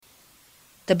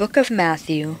The book of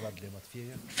Matthew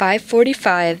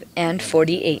 5:45 and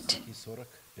 48.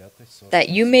 That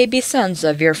you may be sons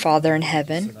of your Father in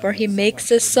heaven, for he makes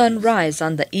his sun rise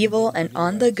on the evil and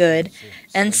on the good,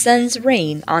 and sends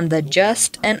rain on the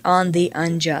just and on the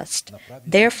unjust.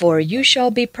 Therefore you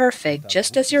shall be perfect,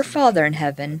 just as your Father in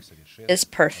heaven is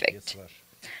perfect.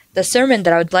 The sermon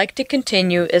that I would like to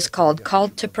continue is called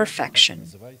Called to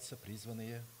Perfection.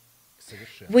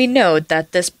 We know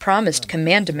that this promised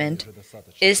commandment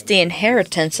is the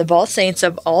inheritance of all saints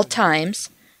of all times,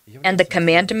 and the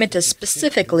commandment is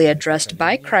specifically addressed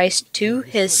by Christ to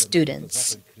his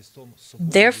students.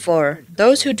 Therefore,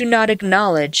 those who do not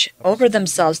acknowledge over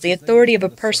themselves the authority of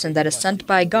a person that is sent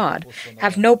by God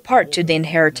have no part to the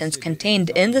inheritance contained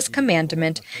in this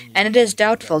commandment, and it is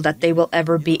doubtful that they will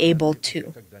ever be able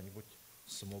to.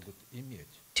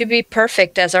 To be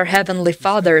perfect as our Heavenly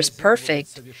Father is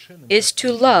perfect is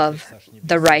to love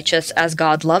the righteous as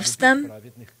God loves them,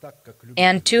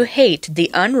 and to hate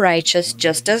the unrighteous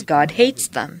just as God hates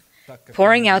them,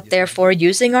 pouring out therefore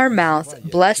using our mouth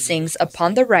blessings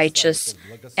upon the righteous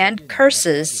and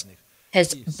curses,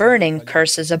 his burning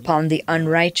curses upon the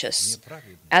unrighteous.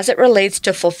 As it relates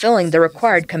to fulfilling the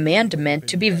required commandment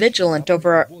to be vigilant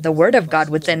over the Word of God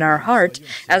within our heart,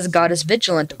 as God is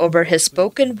vigilant over His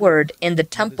spoken Word in the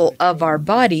temple of our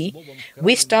body,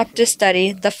 we stop to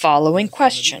study the following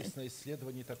question.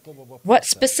 What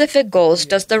specific goals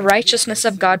does the righteousness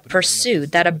of God pursue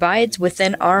that abides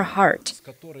within our heart?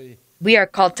 We are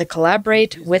called to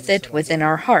collaborate with it within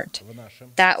our heart.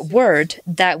 That word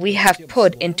that we have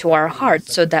put into our heart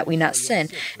so that we not sin.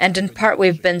 And in part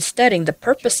we've been studying the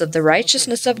purpose of the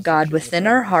righteousness of God within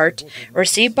our heart,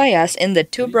 received by us in the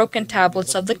 2 broken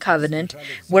tablets of the covenant,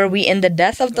 where we in the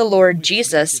death of the Lord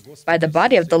Jesus, by the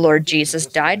body of the Lord Jesus,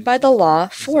 died by the law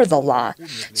for the law,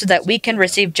 so that we can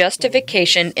receive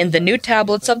justification in the new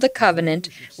tablets of the covenant,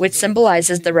 which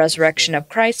symbolizes the resurrection of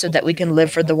Christ, so that we can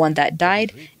live for the one that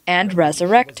died and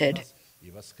resurrected.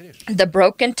 The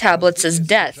broken tablets is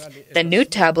death. The new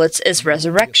tablets is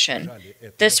resurrection.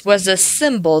 This was a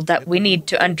symbol that we need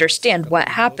to understand what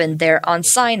happened there on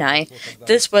Sinai.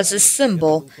 This was a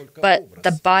symbol, but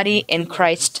the body in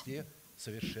Christ.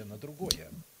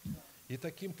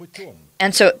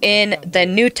 And so in the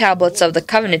new tablets of the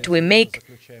covenant, we make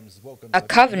a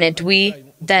covenant, we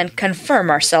then confirm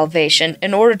our salvation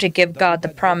in order to give God the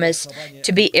promise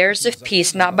to be heirs of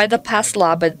peace, not by the past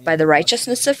law, but by the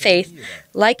righteousness of faith,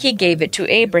 like He gave it to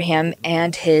Abraham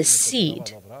and his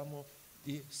seed.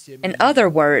 In other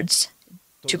words,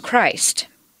 to Christ.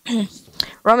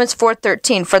 Romans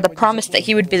 4:13, for the promise that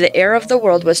he would be the heir of the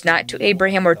world was not to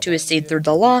Abraham or to his seed through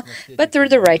the law, but through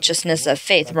the righteousness of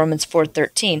faith. Romans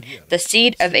 4:13, the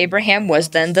seed of Abraham was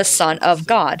then the Son of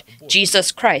God,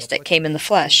 Jesus Christ, that came in the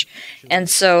flesh. And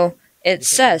so it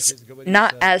says,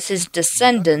 not as his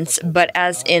descendants, but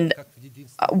as in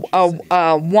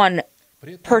one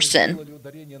person,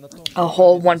 a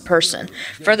whole one person.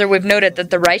 Further, we've noted that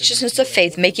the righteousness of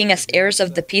faith, making us heirs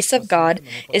of the peace of God,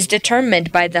 is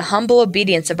determined by the humble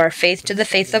obedience of our faith to the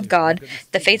faith of God.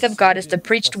 The faith of God is the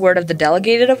preached word of the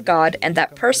delegated of God, and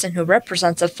that person who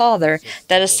represents a Father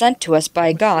that is sent to us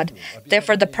by God.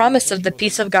 Therefore, the promise of the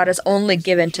peace of God is only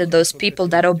given to those people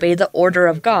that obey the order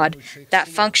of God, that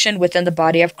function within the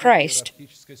body of Christ,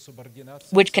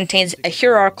 which contains a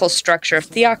hierarchical structure of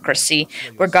theocracy,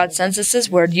 where God sends us His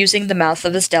word using the mouth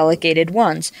of His delegated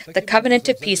ones. The covenant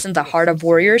of peace in the heart of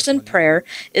warriors in prayer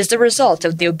is the result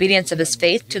of the obedience of His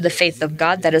faith to the faith of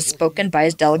God that is spoken by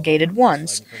His delegated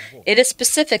ones. It is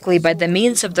specifically by the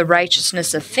means of the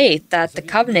righteousness of faith that the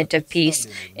covenant of peace,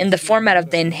 in the format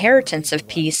of the inheritance of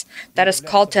peace, that is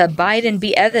called to abide and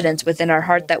be evidence within our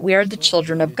heart that we are the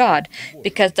children of God,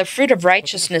 because the fruit of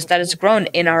righteousness that is grown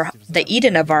in the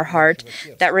Eden of our heart,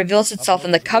 that reveals itself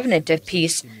in the covenant of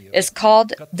peace, is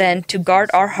called then to guard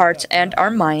our hearts and our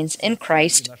minds in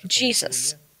Christ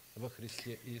Jesus.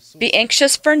 Be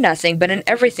anxious for nothing, but in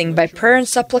everything by prayer and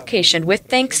supplication with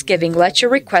thanksgiving let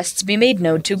your requests be made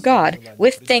known to God.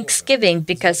 With thanksgiving,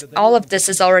 because all of this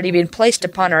has already been placed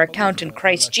upon our account in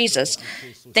Christ Jesus.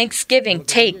 Thanksgiving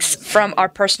takes from our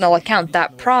personal account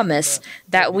that promise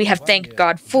that we have thanked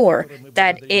God for,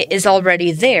 that it is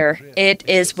already there. It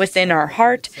is within our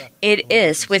heart, it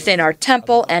is within our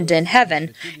temple, and in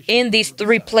heaven. In these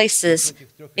 3 places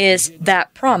is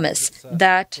that promise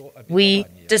that we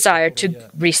desire to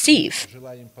receive.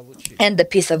 And the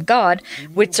peace of God,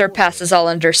 which surpasses all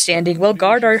understanding, will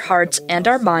guard our hearts and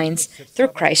our minds through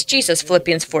Christ Jesus.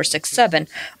 Philippians 4:6-7.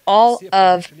 All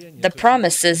of the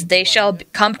promises, they shall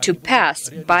come to pass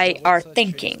by our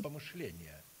thinking.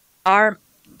 Our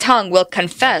tongue will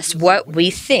confess what we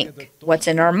think, what's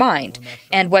in our mind.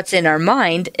 And what's in our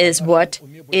mind is what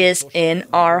is in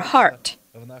our heart.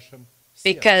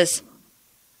 Because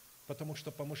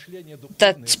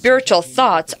the spiritual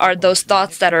thoughts are those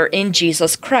thoughts that are in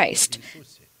Jesus Christ.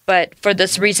 But for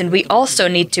this reason, we also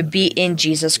need to be in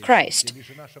Jesus Christ.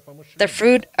 The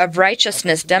fruit of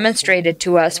righteousness demonstrated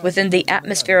to us within the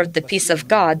atmosphere of the peace of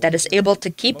God that is able to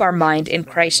keep our mind in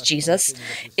Christ Jesus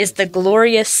is the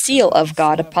glorious seal of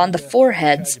God upon the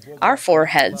foreheads, our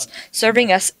foreheads,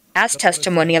 serving us as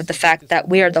testimony of the fact that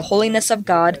we are the holiness of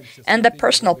God and the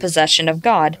personal possession of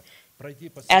God.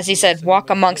 As he said, walk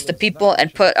amongst the people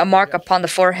and put a mark upon the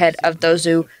forehead of those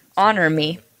who honor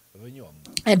me.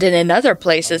 And in another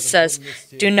place it says,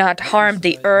 do not harm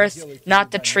the earth,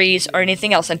 not the trees, or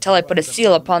anything else until I put a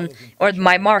seal upon, or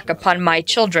my mark upon my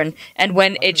children. And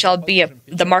when it shall be,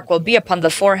 the mark will be upon the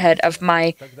forehead of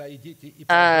my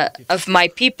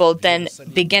people, then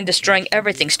begin destroying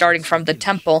everything, starting from the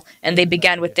temple. And they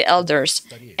began with the elders.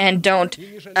 And don't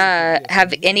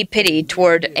have any pity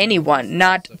toward anyone,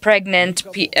 not pregnant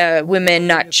women,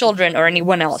 not children, or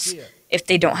anyone else, if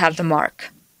they don't have the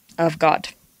mark of God.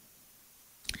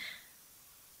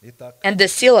 And the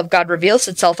seal of God reveals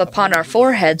itself upon our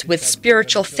foreheads with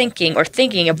spiritual thinking, or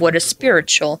thinking of what is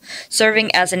spiritual,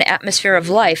 serving as an atmosphere of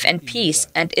life and peace,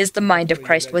 and is the mind of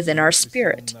Christ within our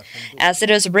spirit. As it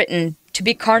is written, to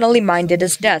be carnally minded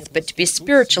is death, but to be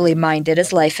spiritually minded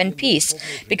is life and peace.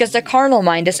 Because the carnal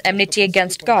mind is enmity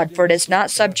against God, for it is not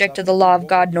subject to the law of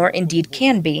God, nor indeed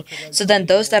can be. So then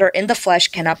those that are in the flesh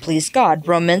cannot please God.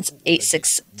 Romans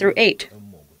 8:6-8.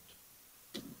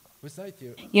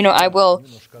 I will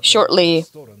shortly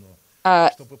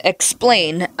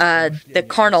explain the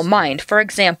carnal mind. For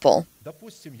example,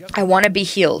 I want to be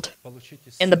healed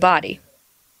in the body.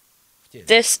 Is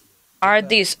this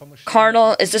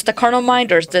the carnal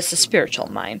mind, or is this a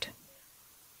spiritual mind?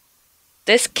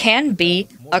 This can be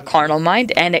a carnal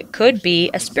mind, and it could be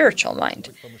a spiritual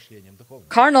mind.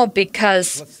 Carnal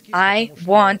because I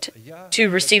want to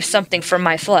receive something from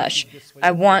my flesh.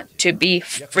 I want to be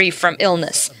free from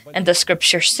illness. And the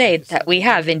scriptures say that we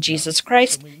have in Jesus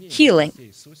Christ healing.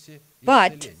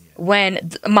 But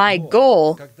when my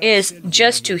goal is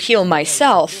just to heal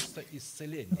myself,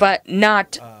 but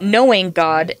not knowing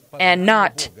God, and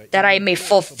not that I may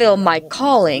fulfill my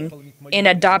calling in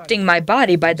adopting my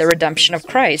body by the redemption of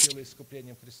Christ.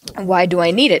 Why do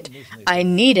I need it? I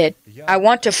need it. I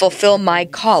want to fulfill my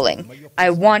calling. I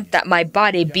want that my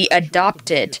body be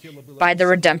adopted by the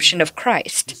redemption of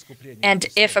Christ. And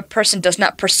if a person does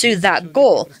not pursue that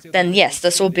goal, then yes,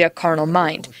 this will be a carnal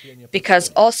mind.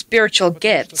 Because all spiritual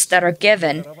gifts that are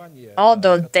given,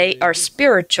 although they are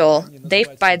spiritual, they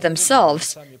by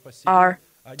themselves are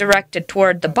directed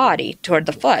toward the body, toward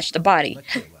the flesh, the body.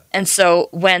 And so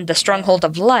when the stronghold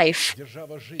of life,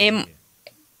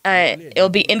 it'll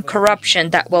be incorruption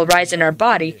that will rise in our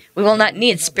body, we will not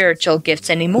need spiritual gifts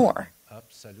anymore.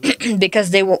 Because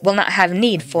they will not have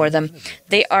need for them.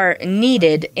 They are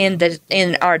needed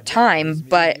in our time,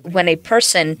 but when a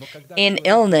person in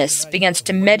illness begins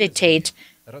to meditate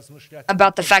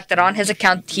about the fact that on his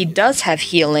account he does have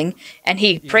healing, and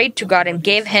he prayed to God and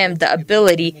gave him the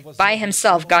ability by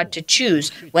himself, God, to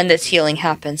choose when this healing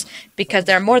happens, because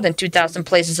there are more than 2,000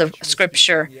 places of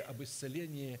Scripture,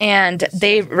 and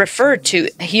they refer to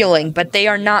healing, but they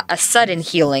are not a sudden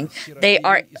healing. They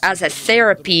are as a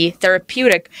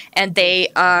therapeutic, and they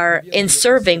are in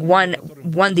serving one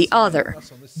the other.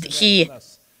 He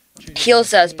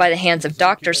heals us by the hands of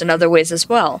doctors and other ways as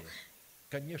well.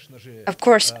 Of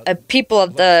course, people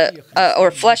of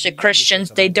or fleshly Christians,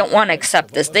 they don't want to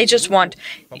accept this. They just want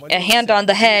a hand on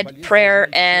the head, prayer,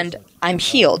 and I'm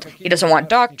healed. He doesn't want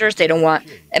doctors. They don't want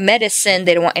medicine.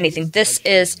 They don't want anything.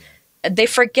 They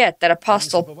forget that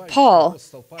Apostle Paul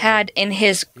had in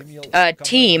his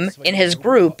team, in his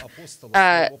group,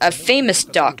 a famous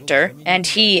doctor, and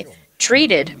he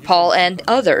treated Paul and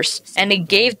others, and he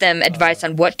gave them advice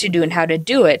on what to do and how to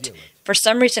do it. For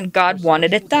some reason, God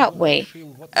wanted it that way.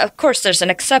 Of course, there's an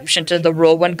exception to the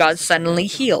rule when God suddenly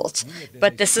heals.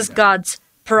 But this is God's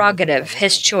prerogative,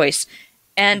 His choice.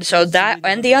 And so that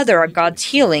and the other are God's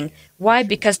healing. Why?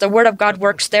 Because the Word of God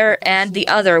works there and the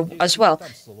other as well.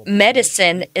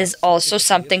 Medicine is also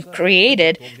something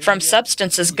created from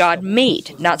substances God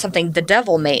made, not something the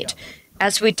devil made.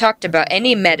 As we talked about,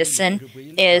 any medicine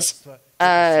is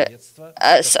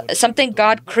something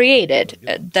God created.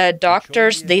 The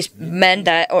doctors, these men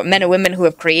and women who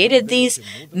have created these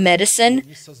medicine,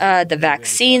 the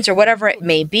vaccines or whatever it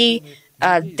may be,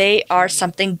 they are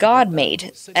something God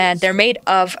made, and they're made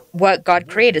of what God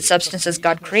created, substances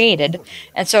God created.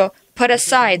 And so put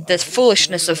aside this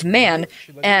foolishness of man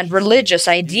and religious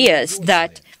ideas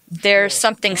that there's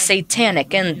something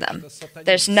satanic in them.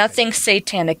 There's nothing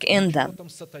satanic in them.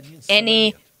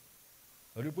 Any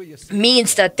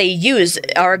means that they use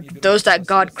are those that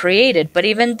God created, but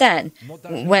even then,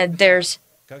 when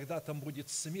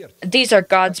these are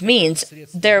God's means,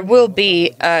 there will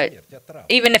be,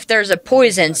 even if there's a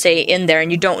poison, say, in there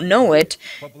and you don't know it,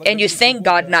 and you thank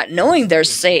God not knowing there's,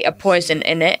 say, a poison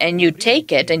in it, and you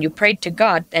take it and you pray to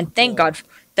God and thank God,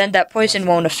 then that poison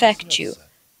won't affect you.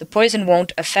 The poison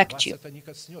won't affect you.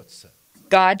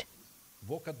 God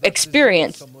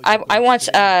experienced. I once,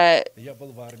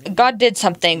 God did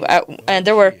something, and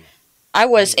I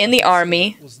was in the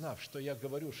army,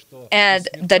 and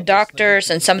the doctors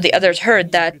and some of the others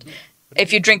heard that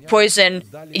if you drink poison,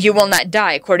 you will not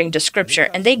die, according to Scripture.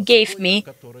 And they gave me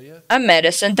a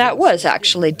medicine that was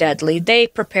actually deadly. They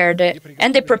prepared it,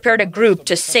 and they prepared a group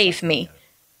to save me.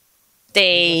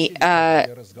 They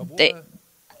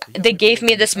gave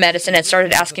me this medicine and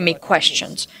started asking me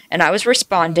questions. And I was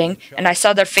responding, and I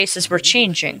saw their faces were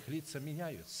changing.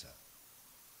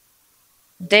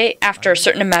 They, after a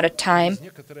certain amount of time,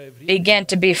 began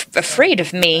to be afraid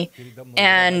of me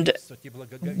and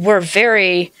were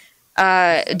they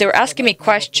were asking me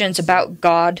questions about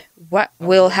God, what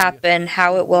will happen,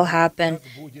 how it will happen.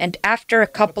 And after a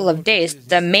couple of days,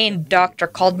 the main doctor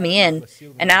called me in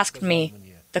and asked me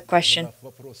the question,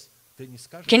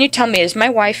 "Can you tell me, is my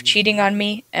wife cheating on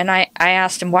me?" And I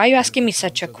asked him, "Why are you asking me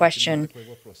such a question?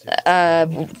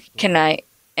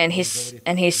 And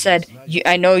he said,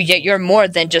 "I know you're more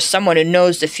than just someone who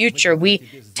knows the future. We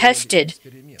tested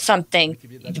something.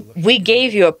 We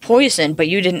gave you a poison, but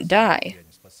you didn't die.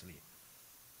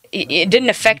 It didn't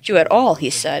affect you at all," he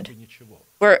said.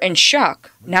 "We're in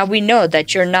shock. Now we know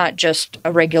that you're not just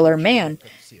a regular man.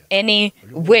 Any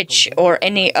witch or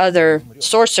any other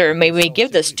sorcerer may we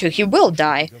give this to, he will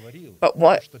die. But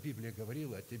what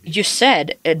you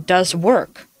said, it does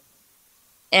work."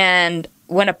 And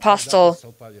when the apostle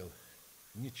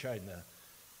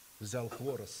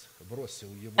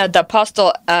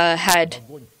had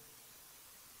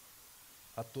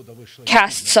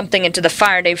cast something into the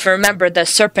fire, and if you remember, the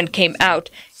serpent came out,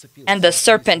 and the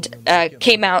serpent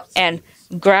came out and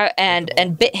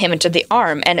bit him into the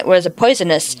arm, and it was a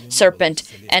poisonous serpent,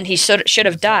 and he should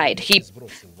have died. He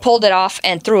pulled it off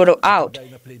and threw it out.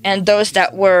 And those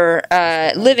that were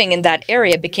living in that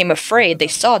area became afraid. They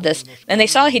saw this, and they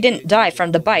saw he didn't die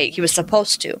from the bite. He was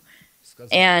supposed to.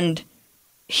 And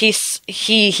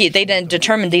they didn't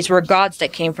determine these were gods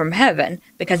that came from heaven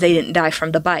because they didn't die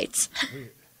from the bites.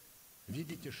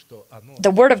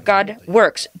 The Word of God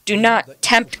works. Do not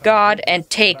tempt God and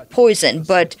take poison,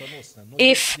 but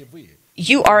if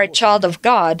you are a child of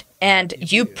God and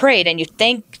you prayed and you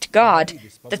thanked God,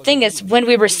 the thing is, when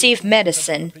we receive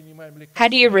medicine, how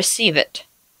do you receive it?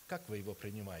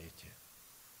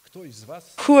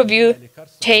 Who of you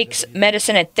takes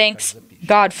medicine and thanks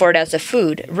God for it as a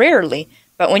food? Rarely.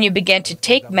 But when you begin to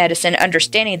take medicine,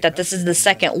 understanding that this is the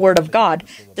second word of God,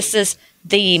 this is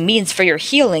the means for your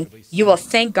healing, you will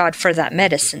thank God for that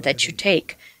medicine that you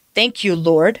take. Thank you,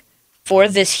 Lord, for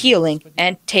this healing,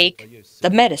 and take the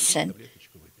medicine.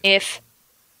 If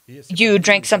you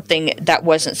drank something that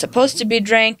wasn't supposed to be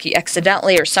drank,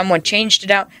 accidentally, or someone changed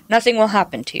it out, nothing will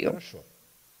happen to you.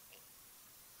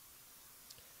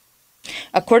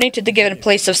 According to the given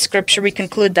place of Scripture, we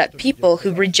conclude that people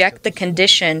who reject the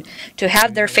condition to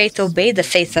have their faith obey the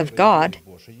faith of God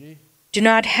do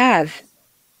not have.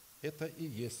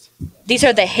 These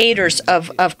are the haters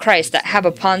of Christ that have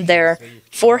upon their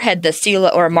forehead the seal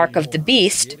or mark of the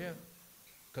beast,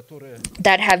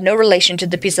 that have no relation to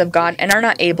the peace of God and are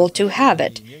not able to have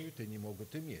it.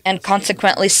 And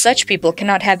consequently, such people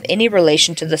cannot have any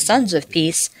relation to the sons of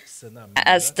peace,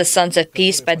 as the sons of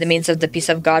peace, by the means of the peace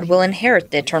of God, will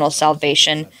inherit the eternal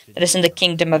salvation that is in the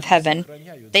kingdom of heaven.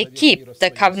 They keep the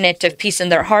covenant of peace in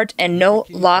their heart, and no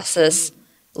losses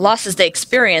they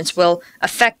experience will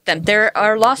affect them. There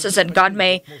are losses that God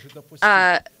may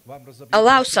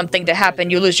allow something to happen.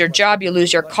 You lose your job, you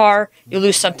lose your car, you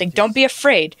lose something. Don't be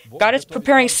afraid. God is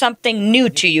preparing something new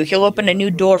to you. He'll open a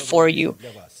new door for you.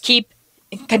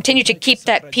 Continue to keep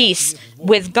that peace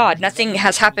with God. Nothing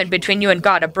has happened between you and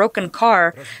God. A broken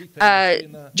car,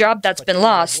 job that's been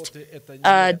lost.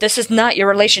 This is not your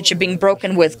relationship being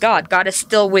broken with God. God is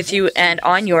still with you and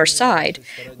on your side.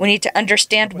 We need to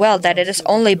understand well that it is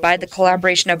only by the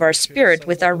collaboration of our spirit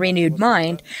with our renewed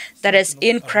mind, that is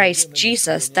in Christ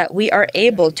Jesus, that we are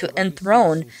able to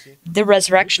enthrone the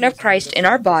resurrection of Christ in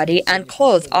our body and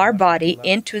clothe our body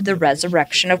into the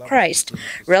resurrection of Christ.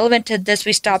 Relevant to this,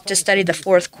 we stop to study the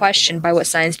fourth question, by what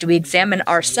signs do we examine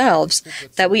ourselves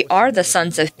that we are the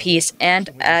sons of peace, and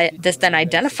this then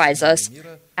identifies us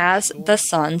as the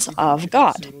sons of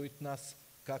God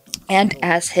and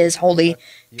as His holy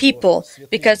people,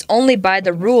 because only by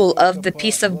the rule of the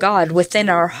peace of God within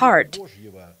our heart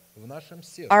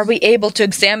are we able to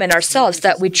examine ourselves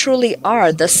that we truly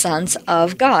are the sons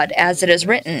of God, as it is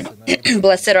written,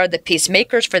 Blessed are the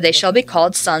peacemakers, for they shall be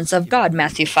called sons of God,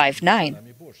 Matthew 5:9.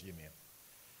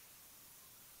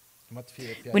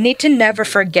 We need to never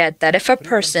forget that if a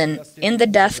person in the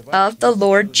death of the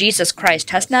Lord Jesus Christ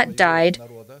has not died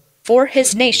for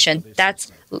his nation,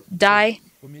 that's die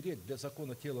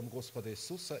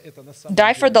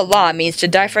for the law means to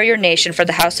die for your nation, for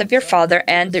the house of your father,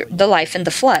 and the life in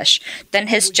the flesh. Then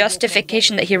his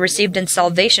justification that he received in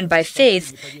salvation by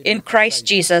faith in Christ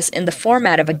Jesus in the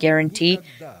format of a guarantee,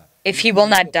 if he will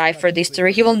not die for these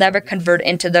three, he will never convert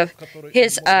into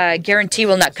his guarantee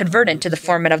will not convert into the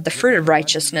format of the fruit of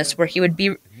righteousness, where he would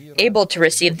be able to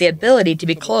receive the ability to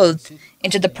be clothed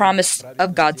into the promise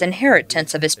of God's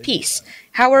inheritance of His peace.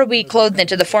 How are we clothed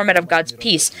into the format of God's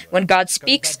peace? When God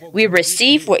speaks, we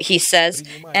receive what He says,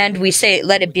 and we say,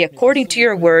 let it be according to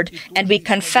your word, and we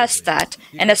confess that.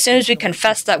 And as soon as we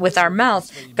confess that with our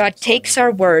mouth, God takes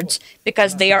our words,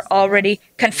 because they are already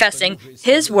confessing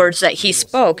His words that He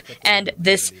spoke, and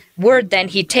this word then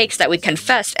He takes that we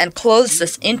confessed and clothes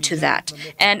us into that,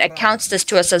 and accounts this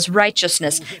to us as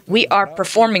righteousness. We are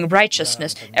performing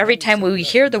righteousness. Every time we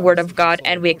hear the word of God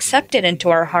and we accept it into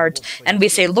our hearts, and we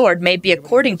say, Lord, may be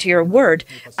according to your word.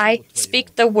 I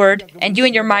speak the word, and you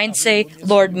in your mind say,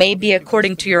 Lord, may be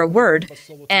according to your word.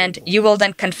 And you will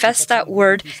then confess that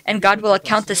word, and God will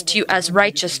account this to you as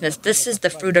righteousness. This is the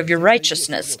fruit of your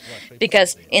righteousness.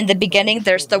 Because in the beginning,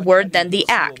 there's the word, then the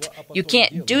act. You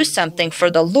can't do something for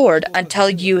the Lord until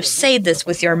you say this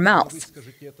with your mouth.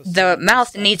 The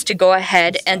mouth needs to go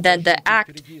ahead, and then the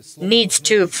act needs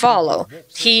to follow.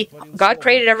 God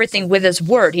created everything with His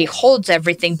word. He holds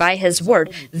everything by His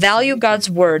word. Value God's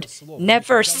word.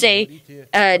 Never say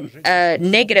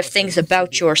negative things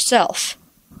about yourself.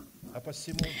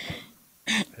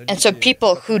 And so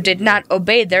people who did not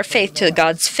obey their faith to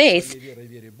God's faith,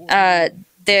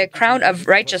 the crown of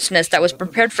righteousness that was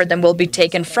prepared for them will be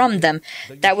taken from them.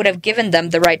 That would have given them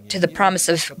the right to the promise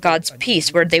of God's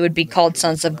peace, where they would be called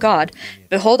sons of God.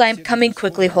 Behold, I am coming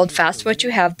quickly. Hold fast what you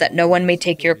have, that no one may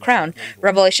take your crown.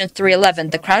 Revelation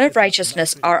 3:11. The crown of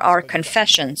righteousness are our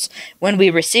confessions. When we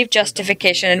receive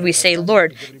justification and we say,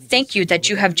 Lord, thank you that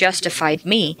you have justified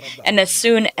me. And as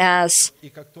soon as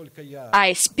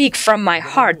I speak from my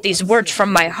heart, these words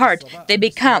from my heart, they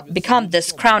become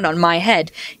this crown on my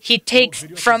head. He takes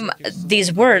from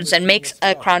these words and makes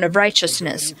a crown of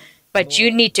righteousness. But you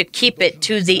need to keep it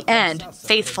to the end,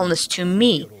 faithfulness to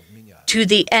me. To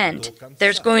the end.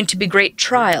 There's going to be great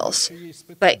trials,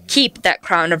 but keep that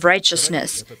crown of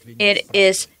righteousness. It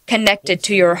is connected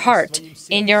to your heart.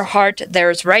 In your heart, there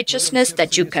is righteousness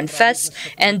that you confess,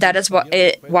 and that is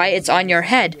why it's on your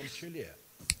head.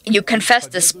 You confess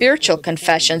the spiritual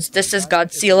confessions. This is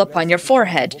God's seal upon your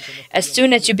forehead. As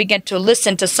soon as you begin to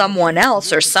listen to someone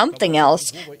else or something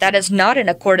else that is not in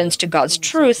accordance to God's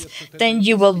truth, then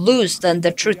you will lose then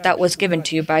the truth that was given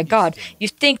to you by God. You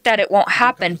think that it won't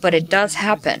happen, but it does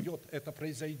happen.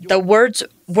 The words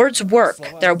work.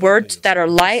 They're words that are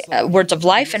words of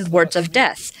life and words of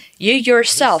death. You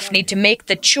yourself need to make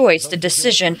the choice, the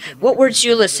decision, what words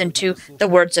you listen to, the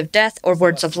words of death or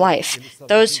words of life.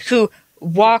 Those who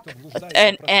walk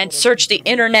and search the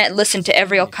internet and listen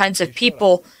to all kinds of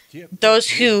people,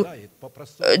 those who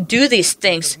do these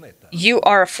things, you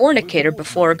are a fornicator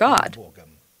before God.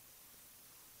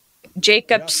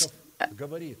 James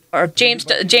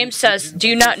says, do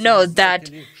you not know that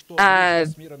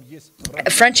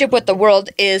friendship with the world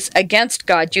is against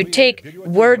God? You take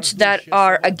words that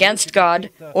are against God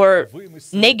or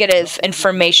negative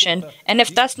information, and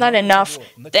if that's not enough,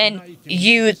 then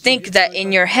you think that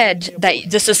in your head that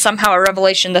this is somehow a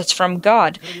revelation that's from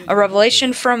God. A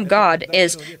revelation from God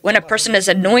is when a person is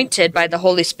anointed by the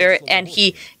Holy Spirit and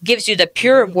He gives you the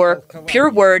pure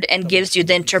word and gives you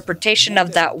the interpretation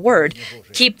of that word.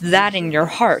 Keep that in your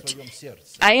heart.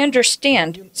 I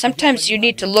understand. Sometimes you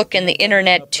need to look in the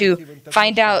internet to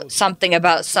find out something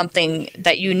about something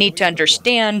that you need to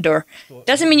understand, or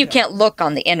doesn't mean you can't look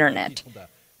on the internet.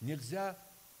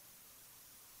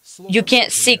 You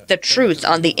can't seek the truth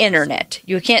on the internet.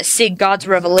 You can't seek God's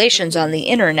revelations on the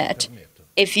internet.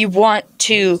 If you want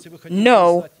to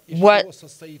know what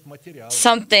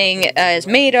something is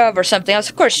made of or something else,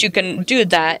 of course you can do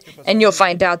that and you'll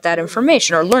find out that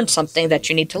information or learn something that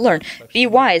you need to learn. Be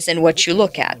wise in what you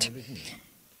look at.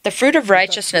 The fruit of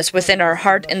righteousness within our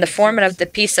heart in the form of the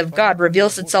peace of God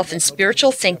reveals itself in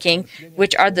spiritual thinking,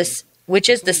 which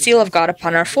is the seal of God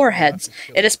upon our foreheads.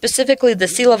 It is specifically the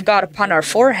seal of God upon our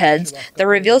foreheads that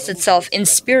reveals itself in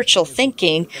spiritual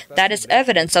thinking that is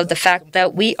evidence of the fact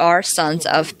that we are sons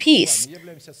of peace.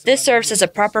 This serves as a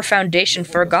proper foundation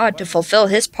for God to fulfill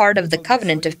His part of the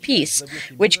covenant of peace,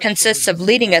 which consists of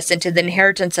leading us into the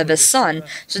inheritance of His Son,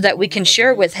 so that we can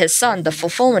share with His Son the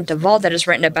fulfillment of all that is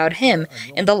written about Him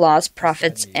in the laws,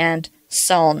 prophets, and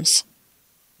Psalms.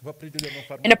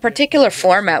 In a particular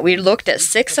format, we looked at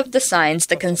 6 of the signs,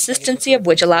 the consistency of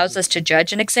which allows us to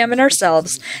judge and examine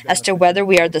ourselves as to whether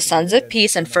we are the sons of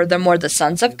peace and furthermore the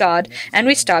sons of God, and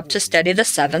we stopped to study the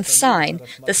 7th sign.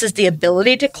 This is the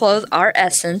ability to clothe our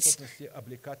essence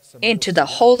into the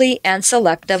holy and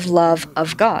selective love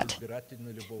of God.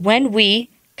 When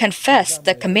we confess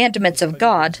the commandments of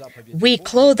God, we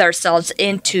clothe ourselves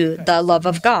into the love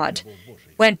of God.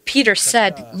 When Peter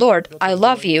said, "Lord, I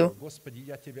love you,"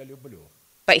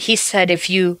 but he said, "If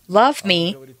you love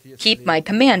me, keep my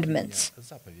commandments."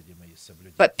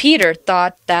 But Peter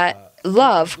thought that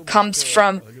love comes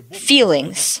from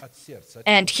feelings,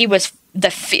 and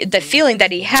the feeling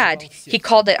that he had, he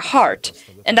called it heart.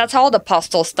 And that's all the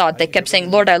apostles thought. They kept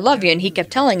saying, "Lord, I love you," and he kept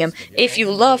telling him, "If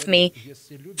you love me,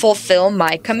 fulfill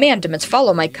my commandments,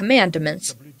 follow my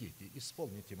commandments."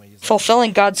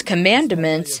 Fulfilling God's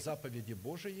commandments,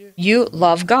 you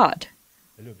love God.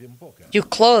 You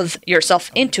clothe yourself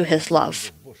into His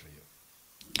love.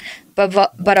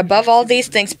 But above all these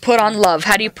things, put on love.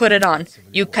 How do you put it on?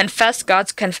 You confess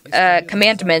God's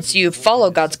commandments. You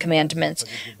follow God's commandments,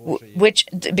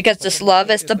 because this love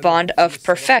is the bond of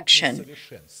perfection.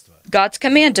 God's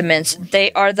commandments,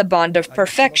 they are the bond of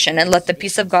perfection. And let the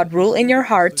peace of God rule in your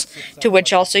hearts, to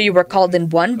which also you were called in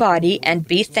one body, and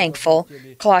be thankful.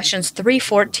 Colossians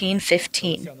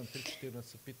 3:14-15.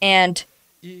 And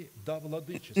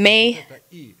may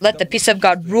let the peace of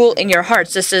God rule in your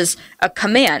hearts. This is a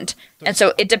command. And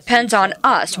so it depends on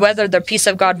us whether the peace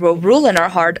of God will rule in our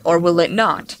heart or will it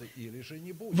not.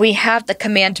 We have the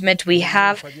commandment, we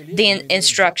have the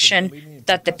instruction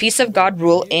that the peace of God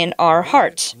rule in our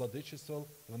hearts.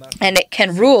 And it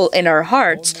can rule in our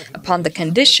hearts upon the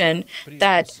condition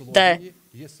that the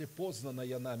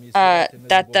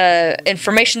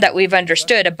information that we've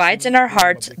understood abides in our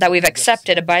hearts, that we've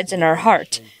accepted abides in our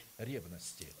heart.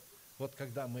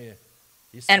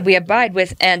 And we abide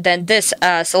with, and then this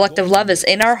selective love is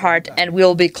in our heart, and we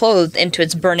will be clothed into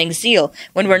its burning zeal.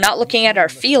 When we're not looking at our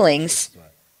feelings,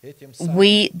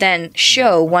 we then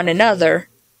show one another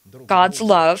God's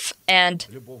love, and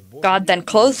God then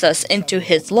clothes us into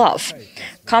His love.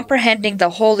 Comprehending the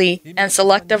holy and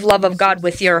selective love of God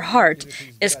with your heart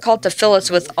is called to fill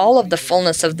us with all of the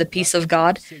fullness of the peace of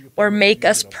God, or make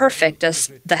us perfect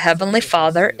as the Heavenly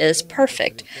Father is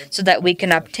perfect, so that we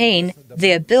can obtain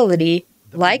the ability,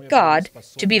 like God,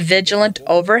 to be vigilant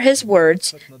over His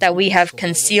words that we have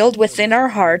concealed within our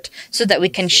heart, so that we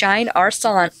can shine our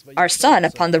sun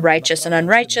upon the righteous and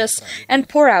unrighteous, and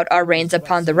pour out our rains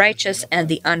upon the righteous and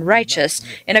the unrighteous,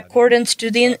 in accordance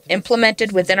to the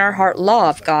implemented within our heart law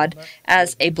of God,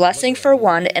 as a blessing for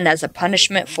one and as a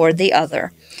punishment for the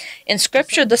other. In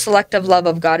Scripture, the selective love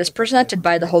of God is presented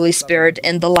by the Holy Spirit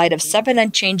in the light of 7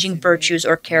 unchanging virtues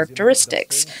or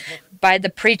characteristics, by the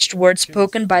preached word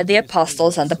spoken by the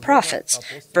apostles and the prophets: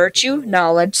 virtue,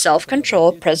 knowledge,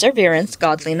 self-control, perseverance,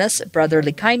 godliness,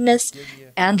 brotherly kindness,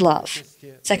 and love.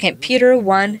 2 Peter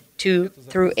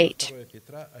 1:2-8.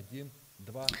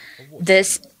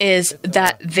 This is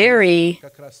that very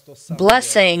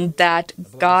blessing that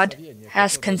God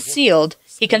has concealed.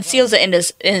 He conceals it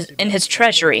in His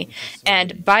treasury,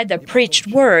 and by the preached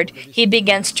word, He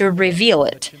begins to reveal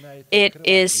it. It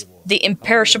is the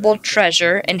imperishable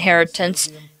treasure, inheritance.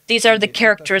 These are the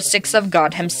characteristics of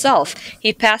God Himself.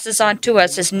 He passes on to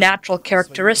us His natural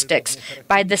characteristics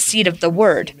by the seed of the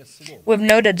Word. We've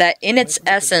noted that in its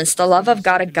essence, the love of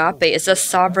God, agape, is a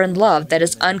sovereign love that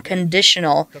is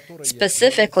unconditional,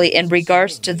 specifically in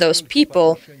regards to those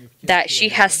people that she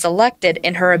has selected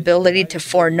in her ability to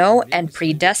foreknow and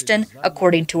predestine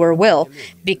according to her will,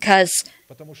 because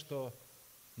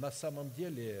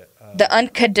an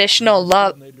unconditional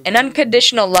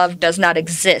love does not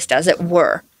exist, as it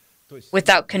were,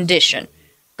 without condition.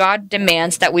 God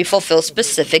demands that we fulfill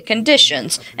specific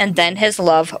conditions, and then His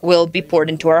love will be poured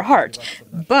into our heart.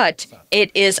 But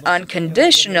it is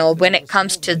unconditional when it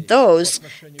comes to those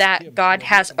that God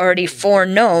has already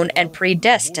foreknown and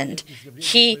predestined.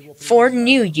 He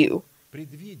foreknew you.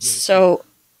 So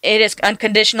it is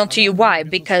unconditional to you. Why?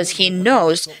 Because He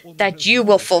knows that you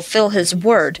will fulfill His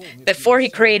word. Before He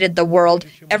created the world,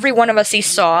 every one of us He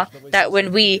saw that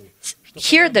when we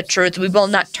hear the truth, we will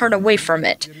not turn away from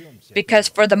it. Because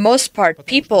for the most part,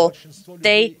 people,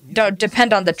 they don't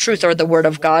depend on the truth or the word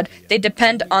of God. They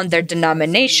depend on their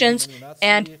denominations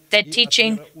and the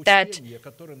teaching that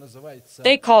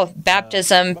they call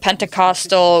baptism,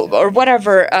 Pentecostal, or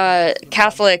whatever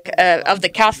Catholic, of the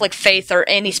Catholic faith or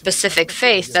any specific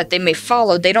faith that they may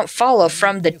follow. They don't follow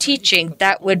from the teaching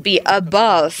that would be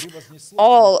above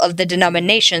all of the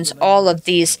denominations, all of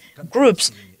these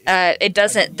groups.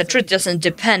 The truth doesn't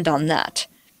depend on that.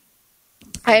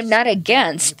 I am not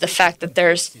against the fact that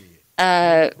there's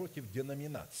and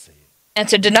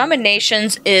so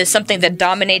denominations is something that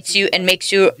dominates you and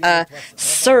makes you a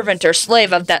servant or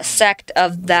slave of that sect,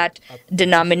 of that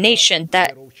denomination.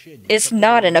 That is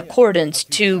not in accordance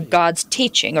to God's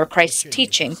teaching or Christ's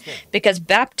teaching, because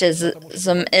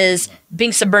baptism is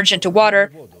being submerged into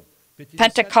water.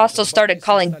 Pentecostals started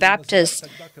calling Baptists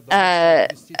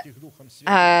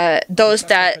those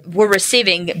that were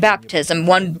receiving baptism.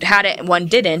 One had it and one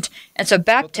didn't. And so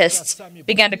Baptists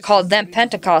began to call them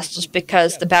Pentecostals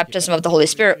because the baptism of the Holy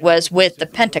Spirit was with the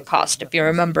Pentecost, if you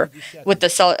remember, with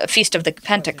the Feast of the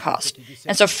Pentecost.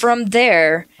 And so from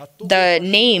there, the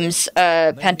names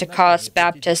Pentecost,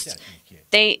 Baptists,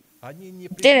 they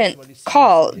didn't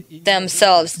call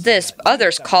themselves this.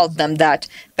 Others called them that.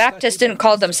 Baptists didn't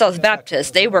call themselves Baptists.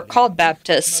 They were called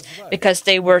Baptists because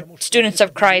they were students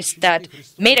of Christ that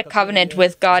made a covenant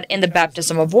with God in the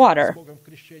baptism of water.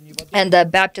 And the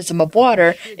baptism of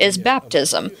water is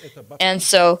baptism. And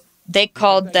so they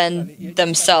called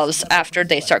themselves after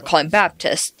they start calling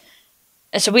Baptists.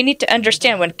 And so we need to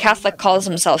understand, when Catholic calls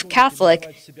themselves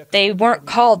Catholic, they weren't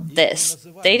called this.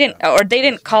 They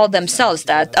didn't call themselves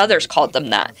that. Others called them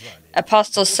that.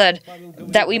 Apostles said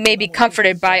that we may be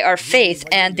comforted by our faith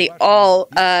and all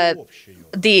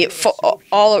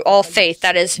faith,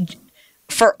 that is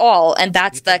for all, and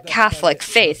that's the Catholic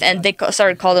faith. And they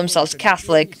started calling themselves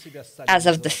Catholic as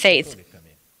of the faith.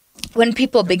 When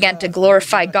people began to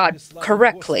glorify God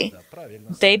correctly,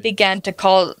 they began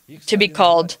to be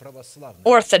called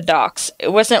Orthodox.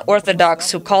 It wasn't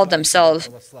Orthodox who called themselves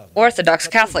Orthodox.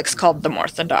 Catholics called them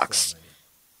Orthodox.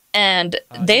 And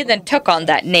they then took on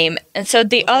that name. And so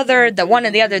the one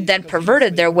and the other then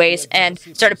perverted their ways and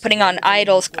started putting on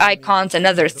idols, icons, and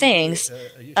other things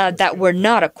that were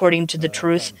not according to the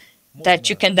truth. That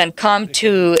you can then come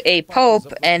to a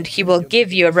pope and he will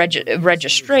give you a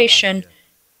registration.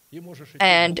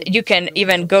 And you can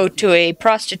even go to a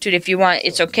prostitute if you want.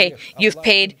 It's okay. You've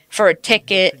paid for a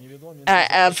ticket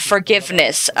of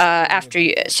forgiveness after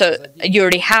you, so you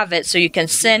already have it, so you can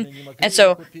sin. And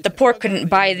so the poor couldn't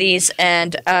buy these,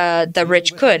 and the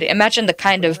rich could. Imagine the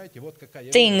kind of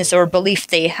things or belief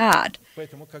they had.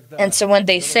 And so when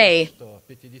they say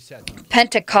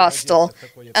Pentecostal,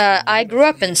 I grew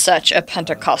up in such a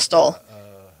Pentecostal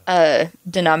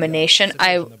denomination.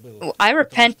 I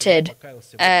repented.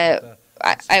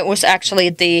 It was actually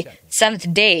the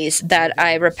 7th days that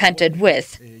I repented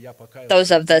with,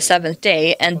 those of the 7th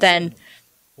day. And then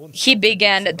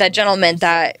the gentleman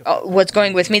that was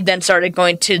going with me then started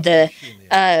going to the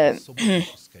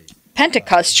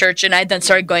Pentecost church, and I then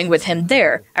started going with him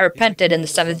there. I repented in the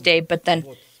 7th day,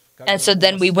 and so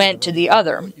then we went to the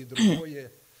other.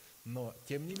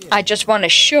 I just want to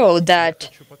show that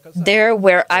there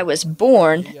where I was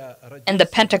born, in the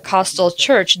Pentecostal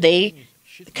church, they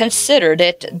considered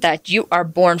it that you are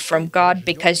born from God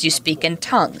because you speak in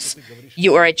tongues.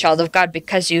 You are a child of God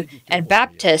because you... And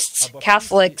Baptists,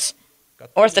 Catholics,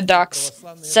 Orthodox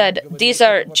said these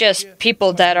are just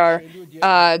people that are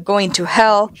going to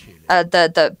hell,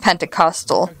 the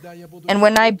Pentecostal. And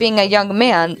when I, being a young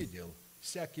man,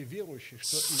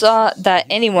 saw that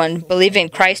anyone believing in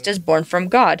Christ is born from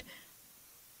God,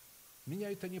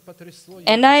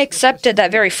 and I accepted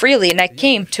that very freely, and I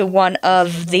came to one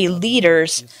of the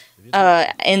leaders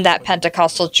in that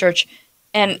Pentecostal church,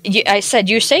 and I said,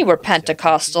 you say we're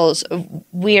Pentecostals,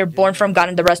 we are born from God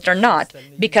and the rest are not,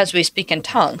 because we speak in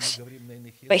tongues.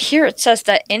 But here it says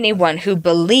that anyone who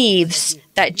believes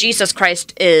that Jesus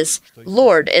Christ is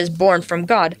Lord is born from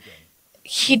God.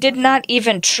 He did not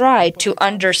even try to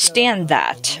understand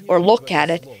that or look at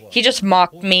it. He just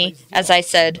mocked me, as I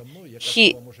said.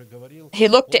 He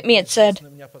looked at me and said,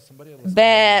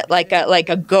 "Bah," like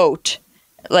a goat,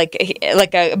 kind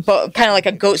of like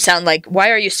a goat sound. Like,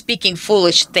 why are you speaking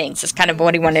foolish things? That's kind of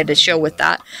what he wanted to show with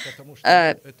that.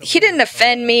 He didn't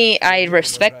offend me. I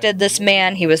respected this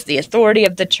man. He was the authority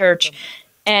of the church,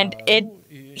 and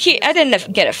I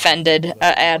didn't get offended,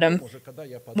 Adam.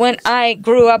 When I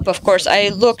grew up, of course, I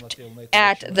looked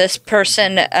at this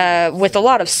person with a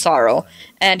lot of sorrow,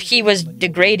 and he was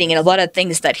degrading in a lot of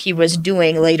things that he was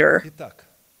doing later,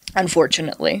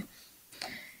 unfortunately.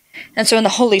 And so in the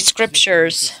Holy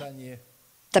Scriptures,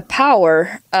 the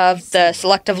power of the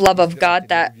selective love of God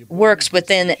that works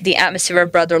within the atmosphere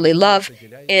of brotherly love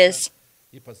is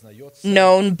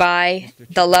known by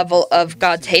the level of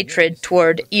God's hatred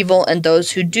toward evil and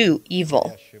those who do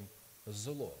evil.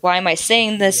 Why am I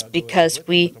saying this? Because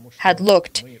we had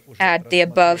looked at the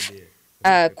above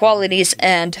qualities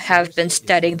and have been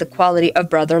studying the quality of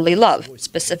brotherly love,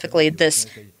 specifically this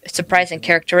surprising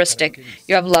characteristic.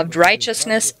 You have loved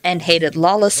righteousness and hated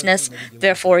lawlessness.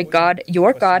 Therefore, God,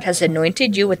 your God, has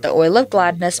anointed you with the oil of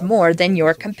gladness more than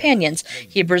your companions.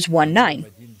 Hebrews 1:9.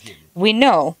 We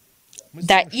know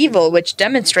that evil which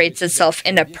demonstrates itself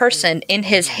in a person in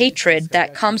his hatred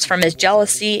that comes from his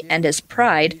jealousy and his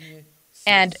pride,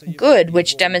 and good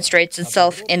which demonstrates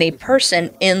itself in a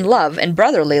person in love and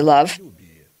brotherly love,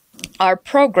 are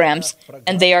programs,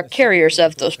 and they are carriers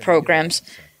of those programs.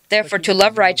 Therefore, to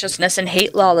love righteousness and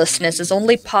hate lawlessness is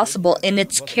only possible in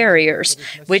its carriers,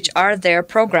 which are their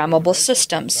programmable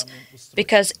systems.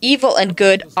 Because evil and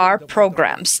good are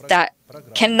programs that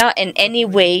cannot in any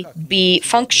way be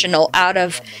functional out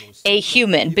of a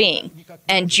human being.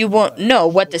 And you won't know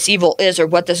what this evil is or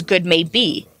what this good may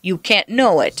be. You can't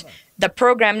know it. The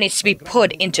program needs to be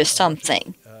put into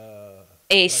something,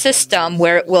 a system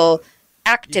where it will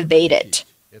activate it.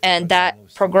 And that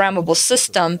programmable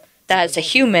system, that is a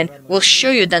human, will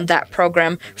show you then that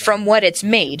program from what it's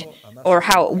made or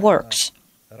how it works.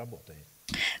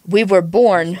 We were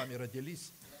born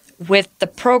with the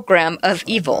program of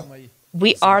evil.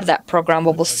 We are that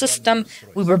programmable system.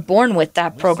 We were born with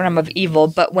that program of evil,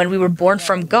 but when we were born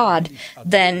from God,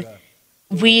 then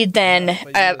we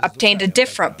obtained a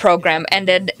different program, and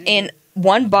then in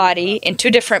one body, in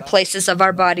two different places of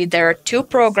our body, there are two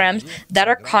programs that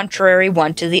are contrary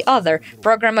one to the other.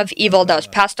 Program of evil that was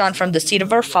passed on from the seed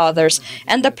of our fathers,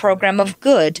 and the program of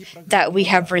good that we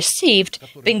have received,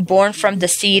 being born from the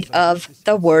seed of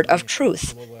the word of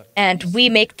truth. And we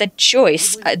make the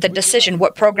choice, the decision,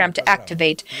 what program to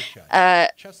activate.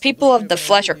 People of the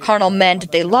flesh or carnal men,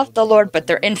 they love the Lord, but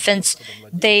they're infants.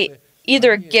 They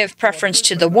either give preference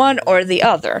to the one or the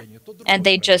other, and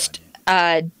they just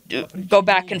go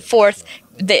back and forth.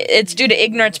 It's due to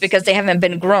ignorance because they haven't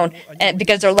been grown, and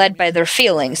because they're led by their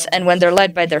feelings. And when they're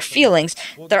led by their feelings,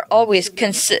 they're always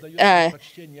giving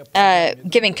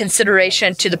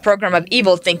consideration to the program of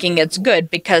evil, thinking it's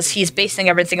good because he's basing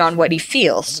everything on what he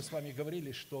feels.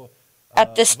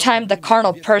 At this time, the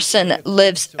carnal person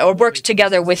lives or works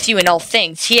together with you in all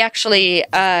things. He actually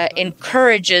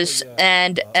encourages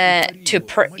and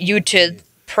you to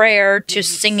prayer, to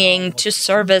singing, to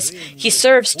service. He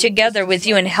serves together with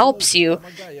you and helps you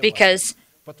because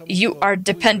you are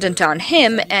dependent on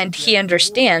him, and he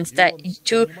understands that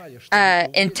to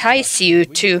entice you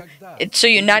to, so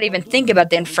you not even think about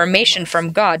the information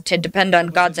from God, to depend on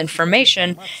God's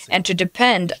information and to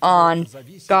depend on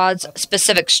God's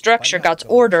specific structure, God's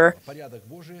order.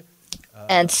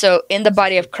 And so in the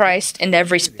body of Christ, in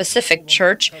every specific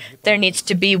church, there needs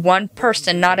to be one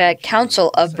person, not a council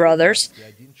of brothers,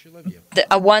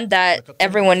 one that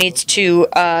everyone needs to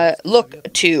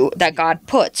look to, that God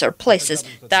puts or places.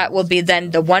 That will be then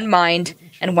the one mind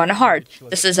and one heart.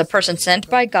 This is a person sent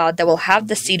by God that will have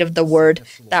the seed of the word,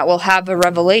 that will have a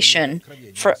revelation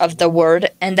of the word,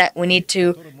 and that we need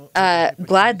to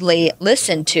gladly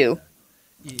listen to.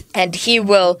 And he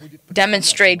will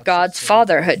demonstrate God's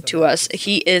fatherhood to us.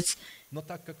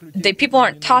 People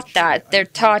aren't taught that. They're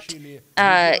taught,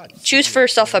 choose for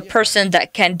yourself a person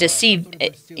that can deceive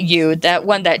you, that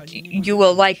one that you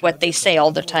will like what they say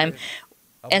all the time.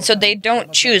 And so they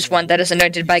don't choose one that is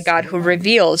anointed by God, who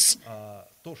reveals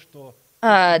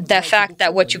the fact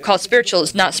that what you call spiritual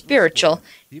is not spiritual.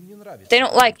 They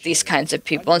don't like these kinds of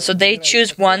people, and so they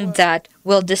choose one that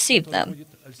will deceive them.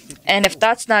 And if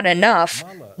that's not enough,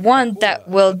 one that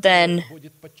will then,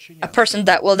 a person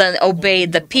that will then obey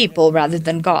the people rather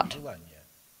than God.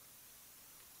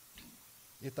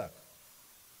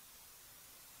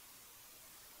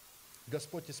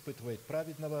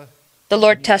 The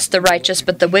Lord tests the righteous,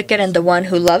 but the wicked and the one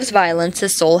who loves violence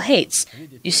his soul hates.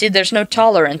 You see, there's no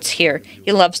tolerance here.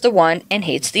 He loves the one and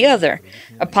hates the other.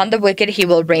 Upon the wicked he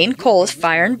will rain coals,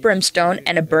 fire and brimstone,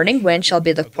 and a burning wind shall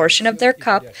be the portion of their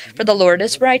cup. For the Lord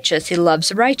is righteous. He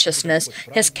loves righteousness.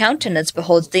 His countenance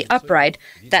beholds the upright.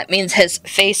 That means his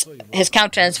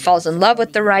countenance falls in love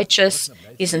with the righteous.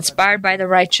 He's inspired by the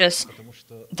righteous.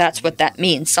 That's what that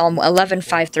means. Psalm 11,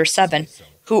 5-7.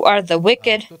 Who are the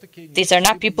wicked? These are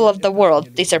not people of the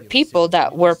world. These are people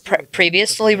that were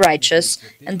previously righteous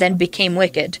and then became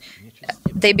wicked.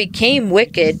 They became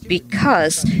wicked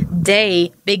because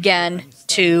they began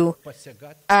to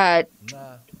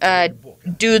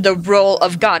do the role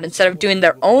of God. Instead of doing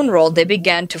their own role, they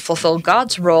began to fulfill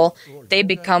God's role. They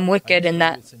become wicked in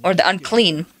that, or the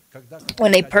unclean.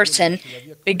 When a person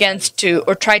begins to,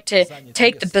 or try to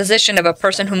take the position of a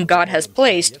person whom God has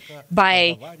placed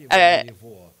by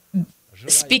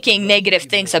speaking negative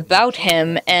things about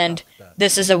him, and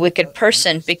this is a wicked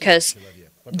person, because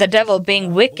the devil,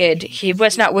 being wicked, he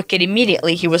was not wicked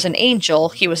immediately. He was an angel.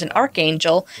 He was an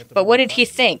archangel. But what did he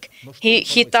think?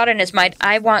 He thought in his mind,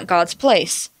 I want God's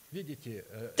place.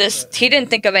 He didn't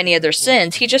think of any other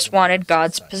sins. He just wanted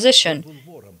God's position.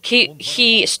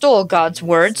 He stole God's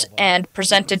words and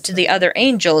presented to the other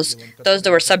angels, those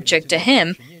that were subject to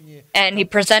him, and he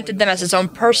presented them as his own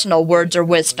personal words or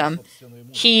wisdom.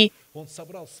 He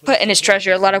put in his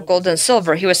treasury a lot of gold and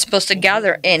silver. He was supposed to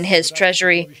gather in his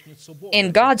treasury,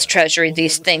 in God's treasury,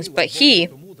 these things, but he,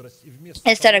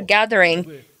 instead of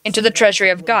gathering into the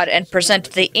treasury of God and present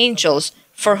to the angels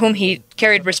for whom he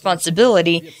carried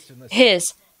responsibility,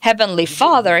 his heavenly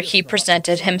Father, he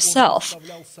presented himself.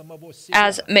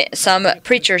 As some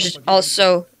preachers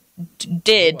also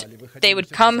did, they would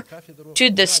come to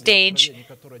the stage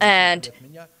and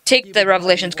take the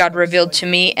revelations God revealed to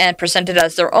me and present it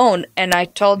as their own. And I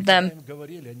told them,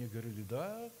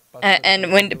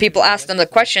 and when people ask them the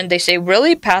question, they say,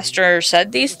 really, Pastor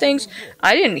said these things?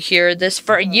 I didn't hear this.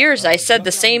 For years I said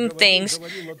the same things,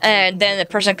 and then the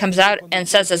person comes out and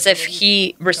says as if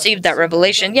he received that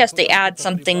revelation. Yes, they add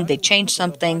something, they change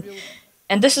something,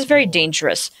 and this is very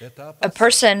dangerous.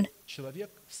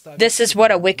 This is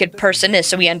what a wicked person is,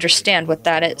 so we understand what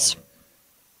that is.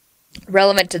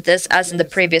 Relevant to this, as in the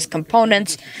previous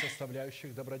components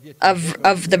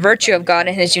of the virtue of God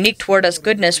and His unique toward us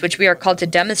goodness, which we are called to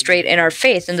demonstrate in our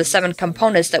faith in the 7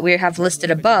 components that we have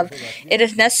listed above, it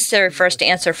is necessary for us to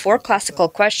answer 4 classical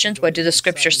questions. What do the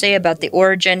Scriptures say about the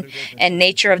origin and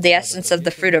nature of the essence of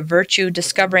the fruit of virtue,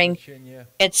 discovering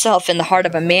itself in the heart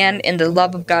of a man in the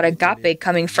love of God agape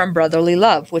coming from brotherly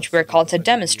love, which we are called to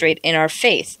demonstrate in our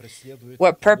faith?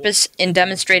 What purpose in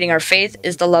demonstrating our faith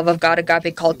is the love of God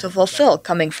agape called to fulfill,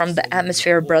 coming from the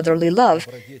atmosphere of brotherly love?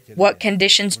 What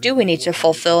conditions do we need to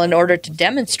fulfill in order to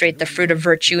demonstrate the fruit of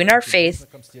virtue in our faith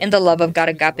in the love of God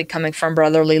agape coming from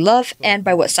brotherly love? And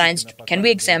by what signs can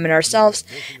we examine ourselves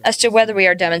as to whether we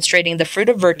are demonstrating the fruit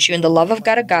of virtue in the love of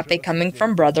God agape coming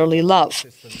from brotherly love?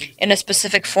 In a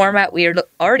specific format, we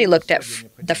already looked at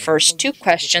the first 2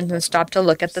 questions and stopped to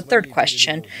look at the 3rd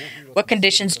question. What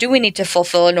conditions do we need to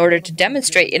fulfill in order to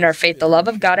demonstrate in our faith the love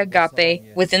of God agape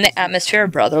within the atmosphere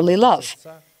of brotherly love?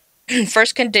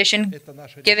 First condition,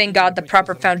 giving God the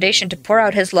proper foundation to pour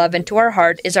out His love into our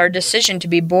heart, is our decision to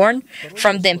be born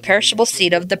from the imperishable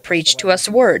seed of the preached to us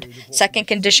word. Second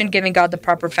condition, giving God the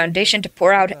proper foundation to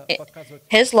pour out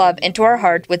His love into our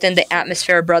heart within the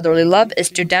atmosphere of brotherly love, is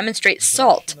to demonstrate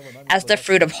salt as the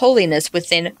fruit of holiness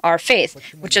within our faith,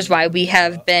 which is why we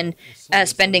have been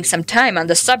spending some time on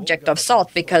the subject of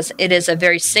salt, because it is a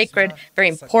very sacred, very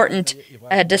important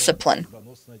discipline.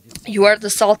 You are the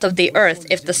salt of the earth.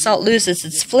 If the salt loses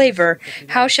its flavor,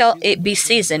 how shall it be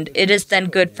seasoned? It is then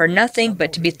good for nothing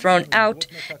but to be thrown out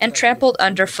and trampled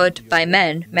underfoot by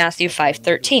men. Matthew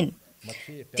 5:13.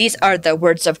 These are the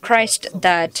words of Christ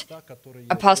that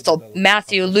Apostle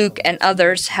Matthew, Luke, and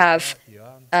others have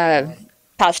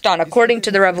passed on. According to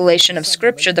the revelation of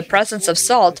Scripture, the presence of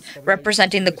salt,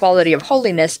 representing the quality of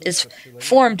holiness, is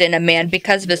formed in a man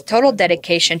because of his total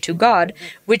dedication to God,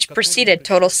 which preceded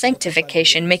total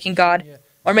sanctification, making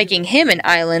him an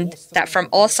island that from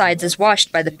all sides is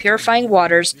washed by the purifying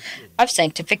waters of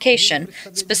sanctification.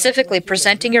 Specifically,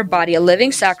 presenting your body a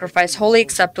living sacrifice, wholly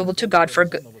acceptable to God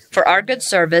for our good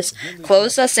service,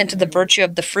 clothes us into the virtue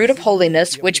of the fruit of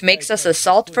holiness, which makes us a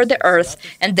salt for the earth,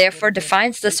 and therefore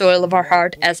defines the soil of our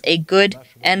heart as a good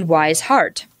and wise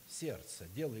heart.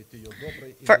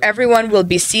 For everyone will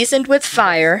be seasoned with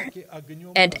fire,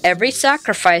 and every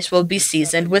sacrifice will be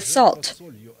seasoned with salt.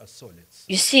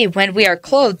 You see, when we are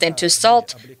clothed into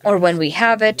salt, or when we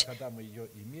have it,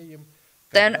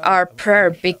 then our prayer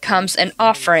becomes an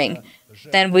offering.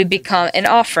 Then we become an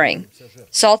offering.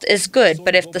 Salt is good,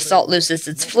 but if the salt loses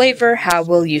its flavor, how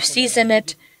will you season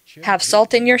it? Have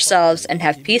salt in yourselves and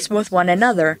have peace with one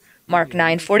another. Mark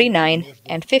 9:49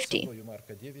 and 50.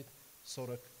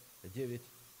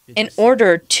 In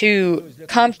order to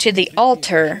come to the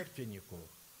altar,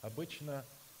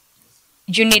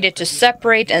 you needed to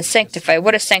separate and sanctify.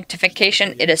 What is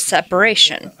sanctification? It is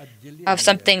separation of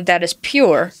something that is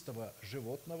pure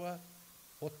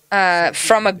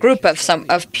from a group of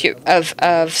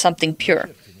something pure.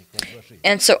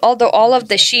 And so, although all of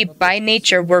the sheep by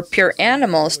nature were pure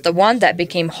animals, the one that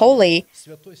became holy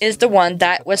is the one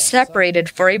that was separated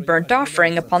for a burnt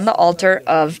offering upon the altar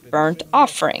of burnt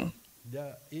offering.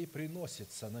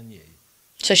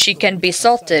 So she can be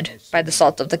salted by the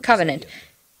salt of the covenant.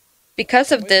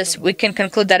 Because of this, we can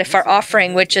conclude that if our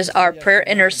offering, which is our prayer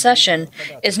intercession,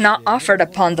 is not offered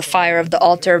upon the fire of the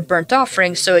altar of burnt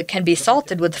offering, so it can be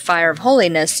salted with the fire of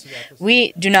holiness,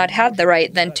 we do not have the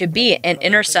right then to be an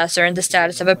intercessor in the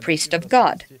status of a priest of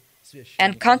God,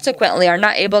 and consequently are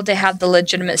not able to have the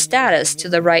legitimate status to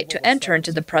the right to enter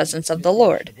into the presence of the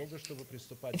Lord.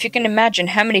 If you can imagine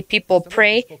how many people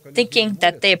pray thinking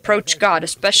that they approach God,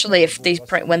 especially if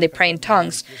when they pray in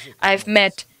tongues. I've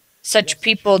met such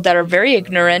people that are very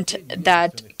ignorant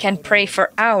that can pray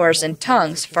for hours in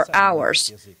tongues, for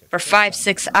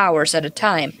 5-6 hours at a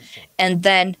time, and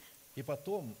then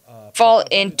fall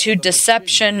into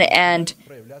deception and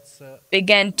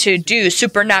begin to do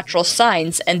supernatural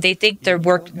signs, and they think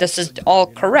this is all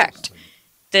correct.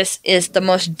 This is the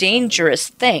most dangerous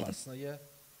thing,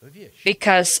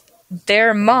 because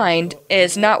their mind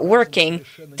is not working.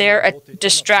 They're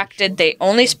distracted. They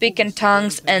only speak in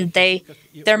tongues, and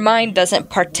their mind doesn't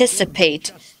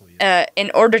participate.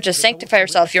 In order to sanctify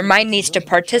yourself, your mind needs to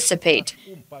participate.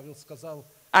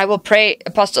 I will pray,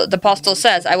 the apostle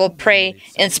says, I will pray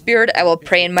in spirit, I will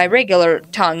pray in my regular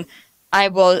tongue. I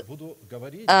will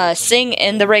sing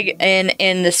in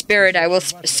the spirit, I will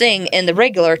sing in the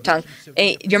regular tongue.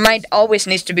 Your mind always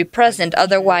needs to be present,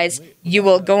 otherwise you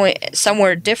will go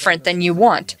somewhere different than you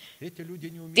want.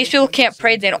 These people can't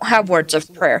pray, they don't have words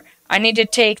of prayer. I need to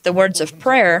take the words of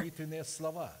prayer,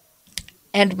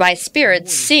 and my spirit,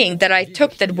 seeing that I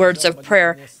took the words of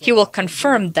prayer, he will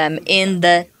confirm them in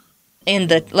the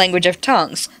language of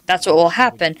tongues. That's what will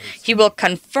happen. He will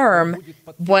confirm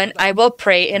when I will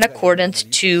pray in accordance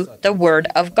to the word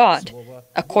of God,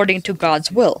 according to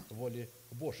God's will.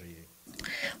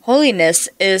 Holiness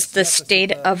is the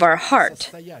state of our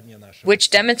heart, which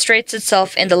demonstrates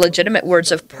itself in the legitimate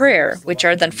words of prayer, which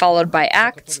are then followed by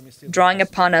acts, drawing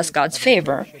upon us God's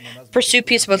favor. Pursue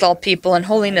peace with all people and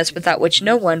holiness, without which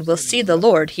no one will see the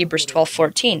Lord. Hebrews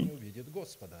 12:14.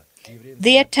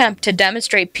 The attempt to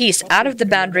demonstrate peace out of the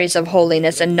boundaries of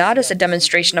holiness and not as a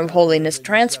demonstration of holiness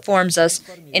transforms us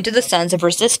into the sons of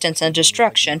resistance and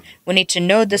destruction. We need to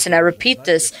know this, and I repeat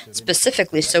this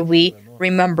specifically so we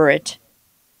remember it,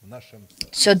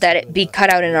 so that it be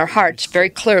cut out in our hearts, very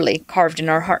clearly carved in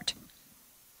our heart.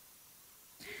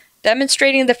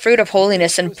 Demonstrating the fruit of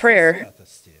holiness in prayer,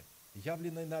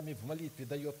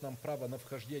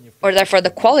 or therefore the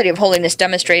quality of holiness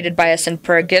demonstrated by us in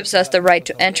prayer, gives us the right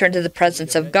to enter into the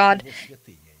presence of God,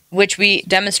 which we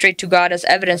demonstrate to God as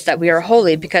evidence that we are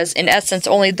holy, because in essence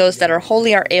only those that are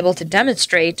holy are able to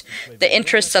demonstrate the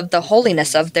interests of the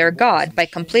holiness of their God by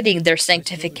completing their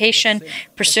sanctification,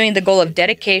 pursuing the goal of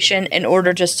dedication in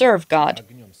order to serve God.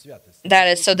 That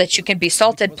is so that you can be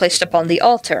salted, placed upon the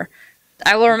altar.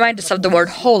 I will remind us of the word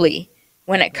holy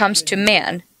when it comes to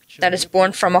man that is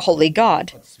born from a holy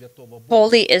God.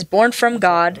 Holy is born from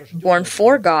God, born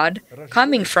for God,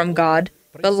 coming from God,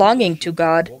 belonging to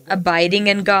God, abiding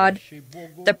in God,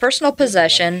 the personal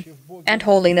possession and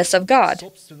holiness of God,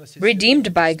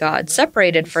 redeemed by God,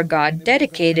 separated for God,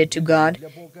 dedicated to God,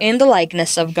 in the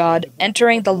likeness of God,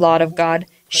 entering the lot of God,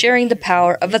 sharing the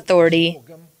power of authority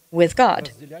with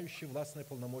God,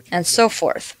 and so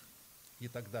forth.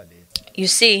 You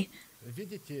see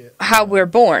how we're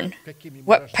born,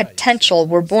 what potential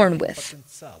we're born with.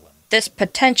 This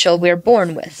potential we're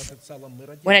born with.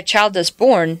 When a child is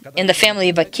born in the family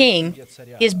of a king,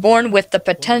 he is born with the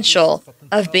potential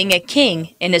of being a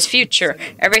king in his future.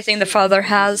 Everything the father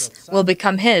has will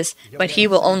become his, but he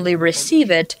will only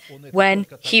receive it when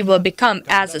he will become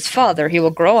as his father. He will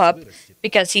grow up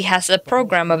because he has the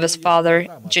program of his father,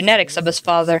 genetics of his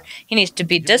father. He needs to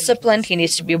be disciplined, he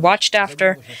needs to be watched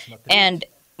after, and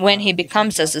when he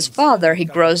becomes as his father, he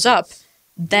grows up,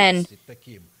 then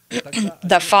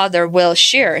the father will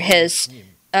share his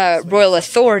royal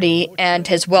authority and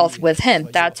his wealth with him.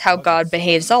 That's how God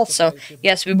behaves also.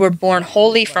 Yes, we were born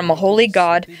holy from a holy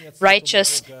God,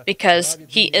 righteous because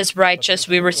he is righteous.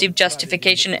 We receive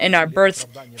justification in our birth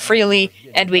freely,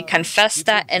 and we confess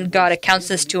that, and God accounts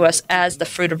this to us as the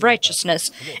fruit of righteousness.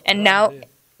 And now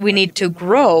we need to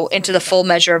grow into the full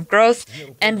measure of growth,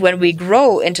 and when we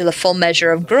grow into the full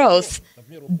measure of growth,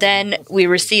 then we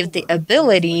receive the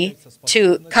ability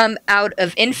to come out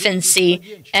of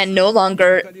infancy and no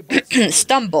longer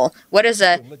stumble. What is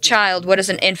a child? What is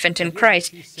an infant in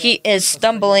Christ? He is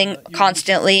stumbling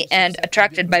constantly and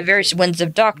attracted by various winds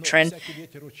of doctrine.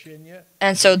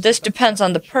 And so this depends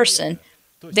on the person.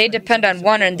 They depend on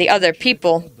one and the other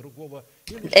people.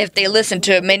 If they listen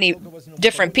to many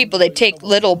different people, they take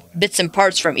little bits and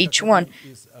parts from each one.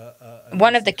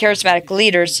 One of the charismatic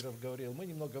leaders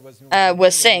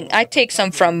was saying, I take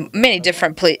some from many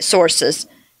different sources.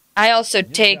 I also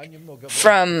take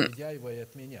from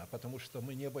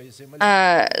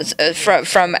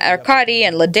Arkady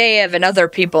and Ladeev and other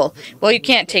people. Well, you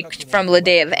can't take from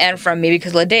Ladeev and from me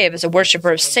because Ladeev is a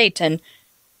worshiper of Satan,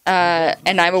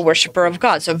 and I'm a worshiper of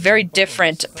God. So very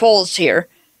different poles here.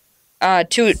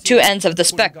 Two ends of the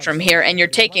spectrum here, and you're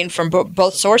taking from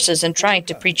both sources and trying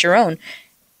to preach your own.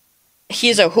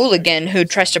 He's a hooligan who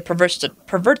tries to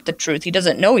pervert the truth. He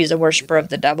doesn't know he's a worshiper of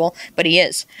the devil, but he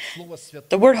is.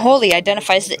 The word holy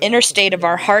identifies the inner state of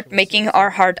our heart, making our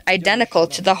heart identical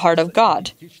to the heart of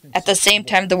God. At the same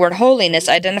time, the word holiness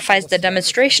identifies the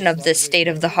demonstration of this state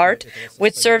of the heart,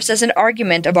 which serves as an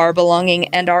argument of our belonging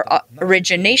and our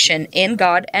origination in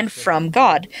God and from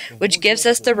God, which gives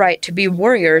us the right to be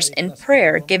warriors in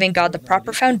prayer, giving God the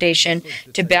proper foundation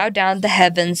to bow down the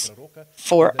heavens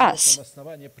for us,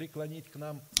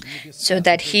 so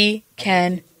that He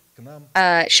can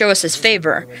show us His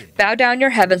favor. Bow down your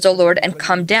heavens, O Lord, and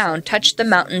come down. Touch the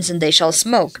mountains, and they shall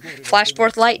smoke. Flash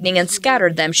forth lightning, and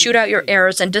scatter them. Shoot out your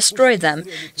arrows, and destroy them.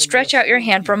 Stretch out your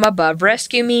hand from above.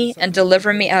 Rescue me, and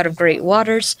deliver me out of great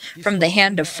waters, from the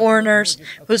hand of foreigners,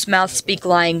 whose mouths speak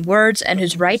lying words, and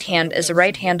whose right hand is a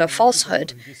right hand of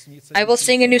falsehood. I will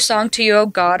sing a new song to you, O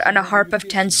God, on a harp of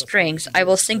 10 strings. I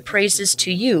will sing praises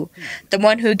to you, the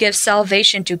one who gives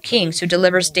salvation to kings, who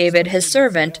delivers David his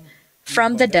servant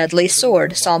from the deadly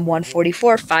sword. Psalm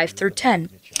 144, 5-10.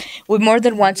 We more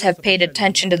than once have paid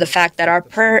attention to the fact that our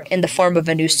prayer in the form of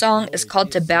a new song is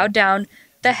called to bow down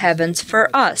the heavens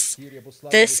for us.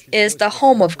 This is the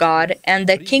home of God and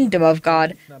the kingdom of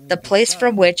God, the place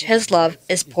from which His love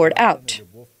is poured out.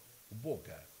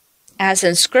 As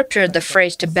in Scripture, the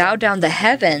phrase to bow down the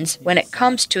heavens, when it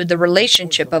comes to the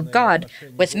relationship of God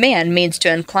with man, means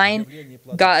to incline.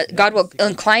 God will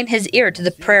incline His ear to the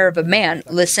prayer of a man.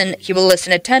 He will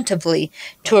listen attentively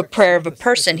to a prayer of a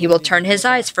person. He will turn His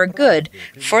eyes for good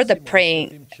for the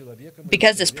praying,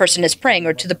 because this person is praying,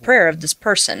 or to the prayer of this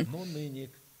person.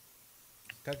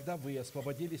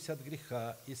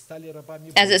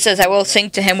 As it says, I will sing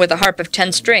to Him with a harp of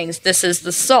 10 strings. This is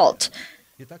the salt.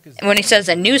 And when He says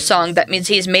a new song, that means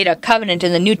He's made a covenant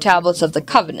in the new tablets of the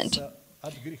covenant.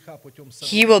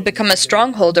 He will become a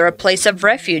stronghold or a place of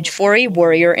refuge for a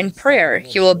warrior in prayer.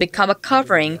 He will become a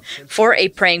covering for a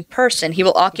praying person. He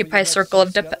will occupy a circle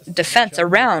of defense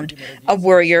around a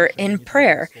warrior in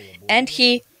prayer. And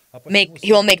He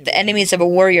will make the enemies of a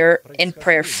warrior in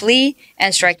prayer flee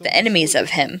and strike the enemies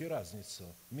of him.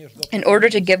 In order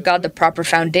to give God the proper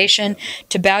foundation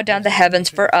to bow down the heavens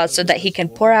for us so that He can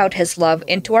pour out His love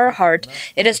into our heart,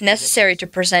 it is necessary to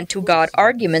present to God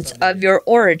arguments of your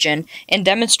origin in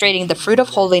demonstrating the fruit of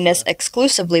holiness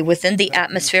exclusively within the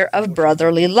atmosphere of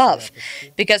brotherly love.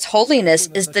 Because holiness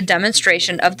is the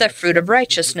demonstration of the fruit of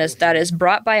righteousness that is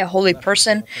brought by a holy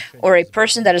person or a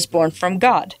person that is born from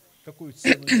God.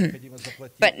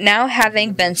 But now,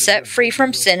 having been set free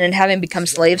from sin and having become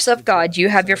slaves of God, you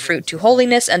have your fruit to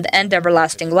holiness and the end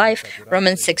everlasting life.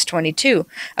 Romans 6:22.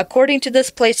 According to this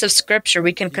place of Scripture,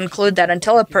 we can conclude that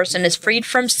until a person is freed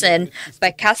from sin by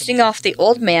casting off the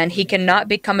old man, he cannot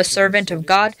become a servant of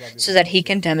God so that he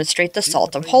can demonstrate the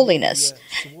salt of holiness.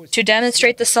 To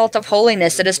demonstrate the salt of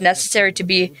holiness, it is necessary to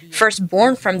be first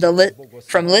born from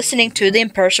listening to the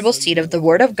imperishable seed of the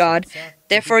Word of God.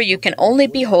 Therefore, you can only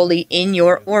be holy in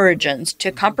your origins.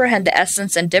 To comprehend the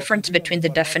essence and difference between the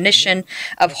definition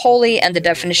of holy and the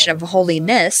definition of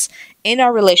holiness in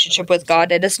our relationship with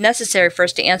God, it is necessary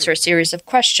first to answer a series of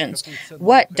questions.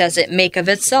 What does it make of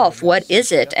itself? What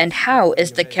is it? And how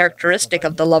is the characteristic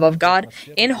of the love of God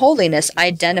in holiness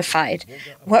identified?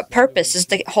 What purpose is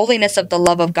the holiness of the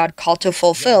love of God called to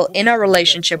fulfill in our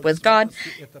relationship with God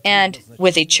and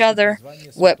with each other?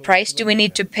 What price do we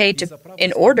need to pay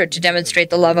in order to demonstrate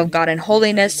the love of God in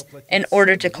holiness, in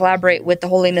order to collaborate with the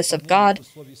holiness of God?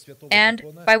 And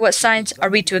by what signs are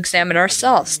we to examine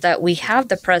ourselves that we have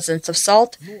the presence of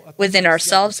salt within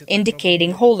ourselves,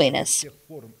 indicating holiness?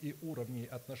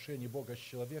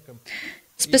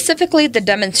 Specifically, the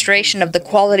demonstration of the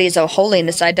qualities of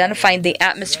holiness identifying the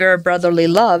atmosphere of brotherly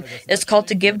love is called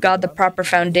to give God the proper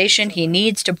foundation He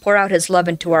needs to pour out His love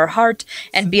into our heart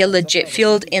and be a legit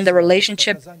field in the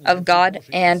relationship of God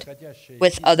and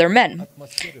with other men.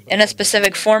 In a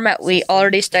specific format, we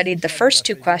already studied the first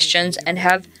two questions and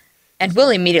will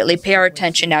immediately pay our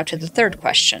attention now to the third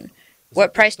question.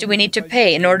 What price do we need to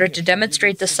pay in order to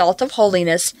demonstrate the salt of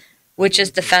holiness, which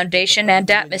is the foundation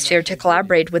and atmosphere to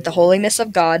collaborate with the holiness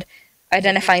of God,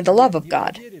 identifying the love of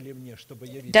God?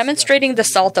 Demonstrating the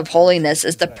salt of holiness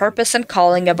is the purpose and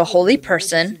calling of a holy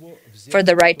person. For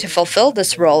the right to fulfill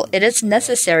this role, it is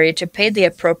necessary to pay the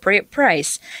appropriate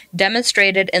price,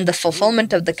 demonstrated in the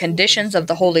fulfillment of the conditions of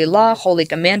the holy law, holy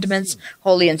commandments,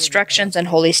 holy instructions, and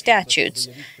holy statutes.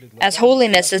 As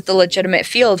holiness is the legitimate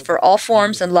field for all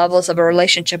forms and levels of a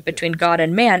relationship between God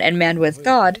and man with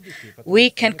God, we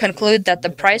can conclude that the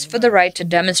price for the right to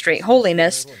demonstrate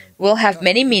holiness will have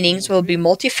many meanings, will be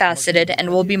multifaceted, and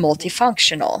will be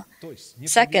multifunctional.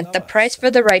 Second, the price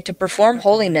for the right to perform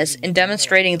holiness in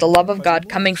demonstrating the love of God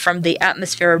coming from the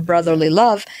atmosphere of brotherly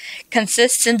love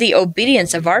consists in the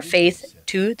obedience of our faith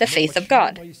to the faith of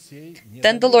God.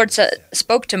 Then the Lord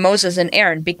spoke to Moses and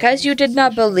Aaron, "Because you did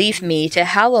not believe me to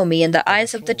hallow me in the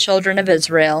eyes of the children of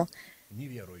Israel."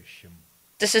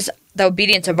 This is the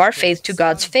obedience of our faith to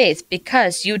God's faith.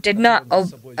 Because you did not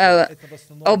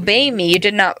obey me, you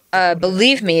did not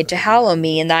believe me to hallow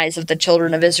me in the eyes of the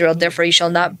children of Israel. Therefore,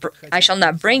 I shall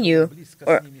not bring you,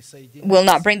 or will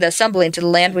not bring the assembly into the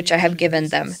land which I have given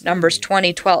them. Numbers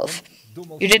 20:12.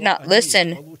 You did not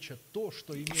listen.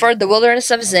 For the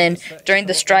wilderness of Zin, during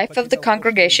the strife of the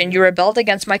congregation, you rebelled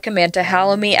against my command to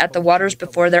hallow me at the waters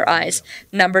before their eyes.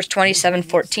 Numbers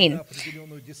 27:14.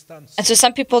 And so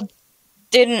some people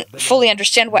didn't fully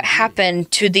understand what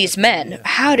happened to these men.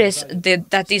 How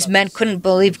that these men couldn't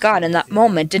believe God in that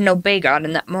moment, didn't obey God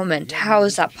in that moment? How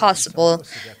is that possible?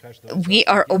 We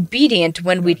are obedient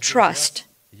when we trust.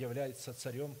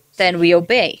 Then we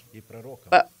obey.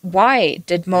 But why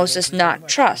did Moses not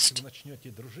trust?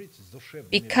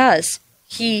 Because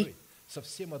he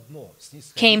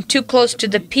came too close to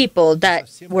the people that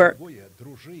were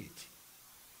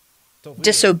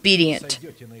disobedient.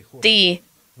 The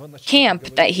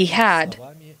camp that he had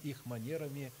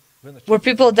were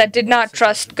people that did not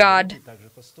trust God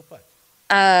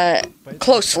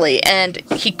closely, and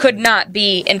he could not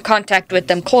be in contact with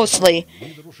them closely.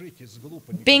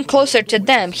 Being closer to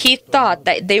them, he thought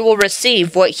that they will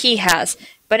receive what he has,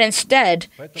 but instead,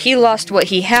 he lost what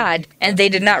he had, and they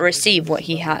did not receive what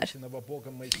he had.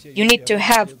 You need to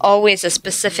have always a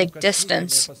specific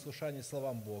distance.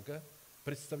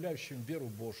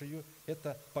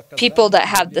 People that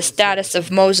have the status of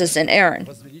Moses and Aaron.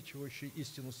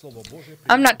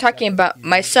 I'm not talking about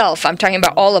myself, I'm talking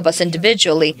about all of us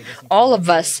individually. All of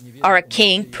us are a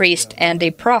king, priest, and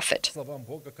a prophet.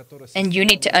 And you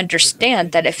need to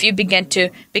understand that if you begin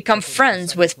to become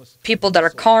friends with people that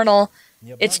are carnal,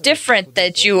 it's different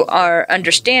that you are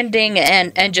understanding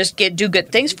and just do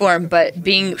good things for them, but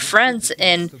being friends,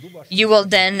 and you will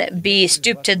then be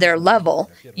stooped to their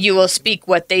level. You will speak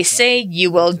what they say,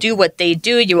 you will do what they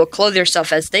do, you will clothe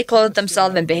yourself as they clothe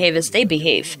themselves and behave as they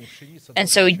behave. And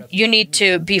so you need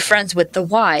to be friends with the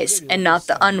wise and not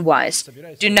the unwise.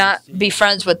 Do not be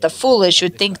friends with the foolish who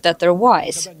think that they're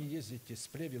wise.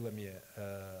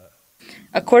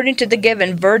 According to the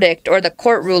given verdict, or the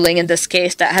court ruling in this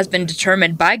case that has been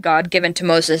determined by God, given to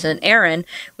Moses and Aaron,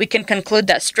 we can conclude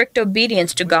that strict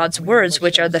obedience to God's words,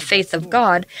 which are the faith of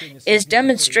God, is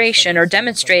demonstration or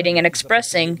demonstrating and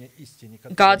expressing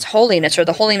God's holiness, or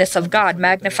the holiness of God,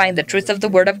 magnifying the truth of the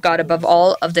Word of God above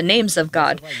all of the names of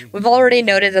God. We've already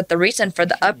noted that the reason for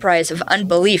the uprise of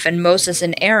unbelief in Moses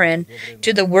and Aaron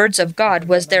to the words of God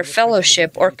was their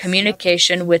fellowship or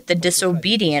communication with the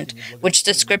disobedient, which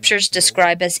the Scriptures describe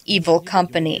as evil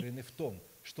company.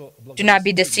 Do not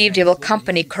be deceived, evil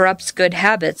company corrupts good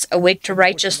habits. Awake to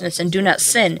righteousness and do not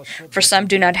sin, for some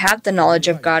do not have the knowledge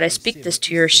of God. I speak this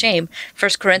to your shame.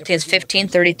 1 Corinthians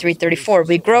 15:33-34.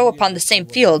 We grow upon the same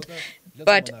field,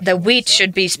 but the wheat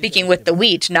should be speaking with the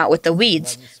wheat, not with the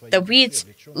weeds. The weeds,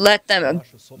 let them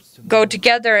go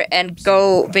together and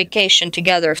go vacation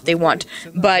together if they want,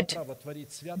 but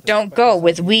don't go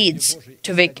with weeds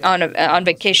on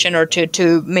vacation, or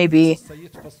to maybe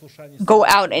go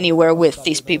out anywhere with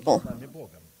these people.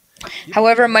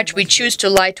 However much we choose to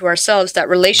lie to ourselves that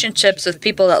relationships with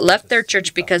people that left their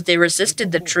church because they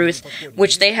resisted the truth,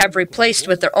 which they have replaced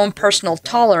with their own personal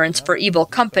tolerance for evil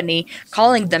company,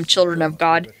 calling them children of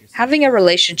God, Having a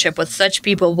relationship with such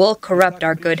people will corrupt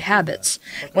our good habits.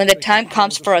 When the time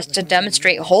comes for us to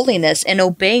demonstrate holiness in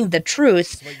obeying the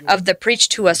truth of the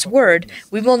preached to us word,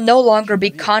 we will no longer be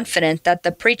confident that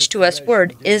the preached to us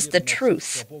word is the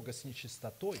truth.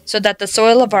 So that the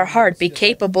soil of our heart be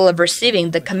capable of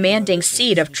receiving the commanding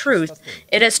seed of truth,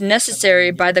 it is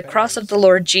necessary by the cross of the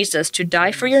Lord Jesus to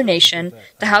die for your nation,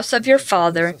 the house of your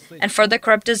father, and for the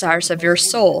corrupt desires of your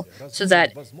soul, so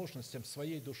that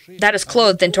is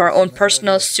clothed into our own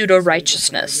personal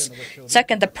pseudo-righteousness.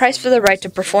 Second, the price for the right to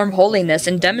perform holiness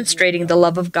in demonstrating the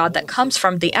love of God that comes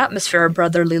from the atmosphere of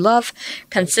brotherly love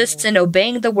consists in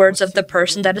obeying the words of the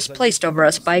person that is placed over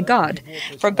us by God.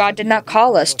 For God did not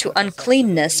call us to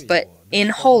uncleanness, but in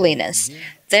holiness.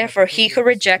 Therefore, he who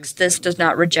rejects this does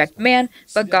not reject man,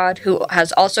 but God, who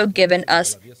has also given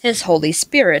us his Holy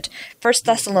Spirit. 1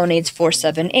 Thessalonians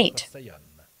 4:7-8.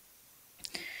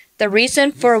 The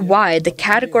reason for why the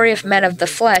category of men of the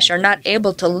flesh are not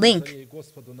able to link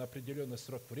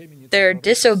their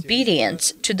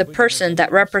disobedience to the person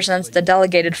that represents the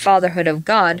delegated fatherhood of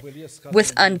God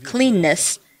with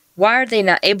uncleanness, why are they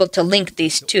not able to link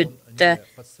these two?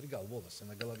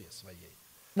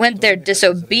 When they're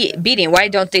disobedient, why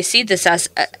don't they see this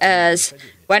as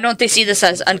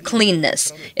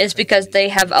uncleanness? It's because they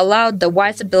have allowed the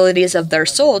wise abilities of their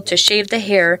soul to shave the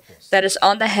hair that is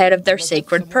on the head of their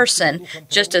sacred person,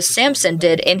 just as Samson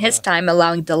did in his time,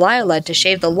 allowing Delilah to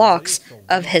shave the locks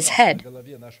of his head.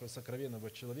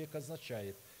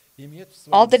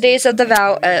 All the days of the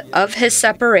vow of his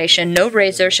separation, no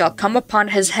razor shall come upon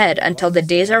his head until the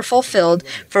days are fulfilled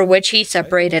for which he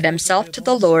separated himself to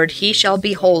the Lord. He shall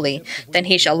be holy. Then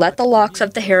he shall let the locks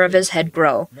of the hair of his head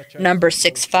grow. Numbers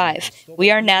 6:5. We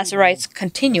are Nazarites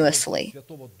continuously.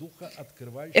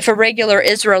 If a regular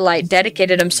Israelite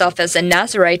dedicated himself as a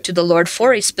Nazarite to the Lord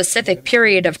for a specific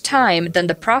period of time, then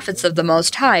the prophets of the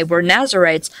Most High were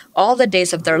Nazarites all the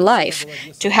days of their life.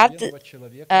 To have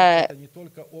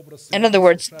in other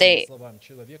words, the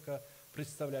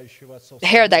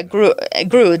hair that grew,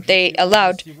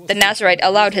 the Nazarite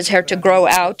allowed his hair to grow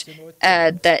out.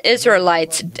 The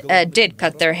Israelites did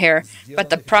cut their hair, but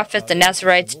the prophets, the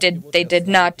Nazarites, did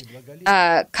not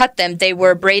cut them. They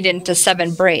were braided into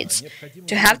 7 braids.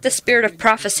 To have the spirit of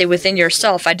prophecy within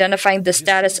yourself, identifying the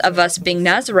status of us being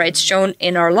Nazarites shown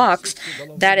in our locks,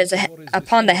 that is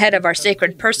upon the head of our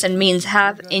sacred person, means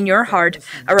have in your heart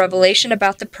a revelation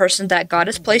about the person that God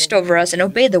has placed over us and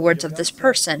obey the words of this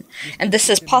person. And this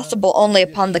is possible only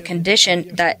upon the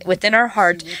condition that within our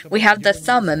heart we have the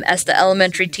Thummim as the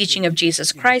elementary teaching of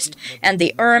Jesus Christ, and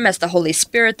the Urim as the Holy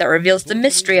Spirit that reveals the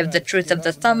mystery of the truth of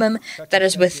the Thummim that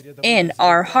is within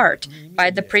our heart, by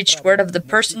the preached word of the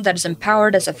person that is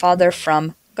empowered as a father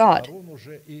from God.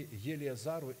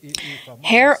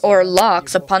 Hair or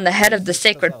locks upon the head of the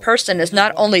sacred person is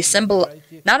not only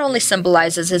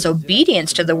symbolizes his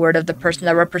obedience to the word of the person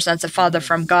that represents a father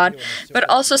from God, but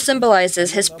also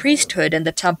symbolizes his priesthood in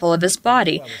the temple of his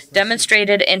body,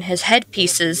 demonstrated in his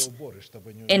headpieces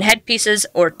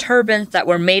or turbans that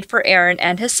were made for Aaron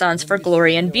and his sons for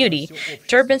glory and beauty.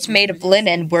 Turbans made of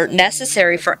linen were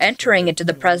necessary for entering into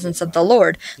the presence of the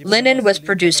Lord. Linen was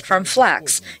produced from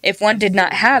flax. If one did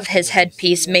not have his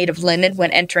headpiece made of linen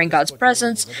when entering God's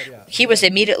presence, he was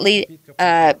immediately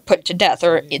put to death,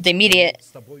 or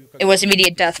it was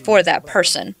immediate death for that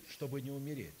person.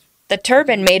 The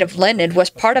turban made of linen was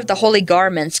part of the holy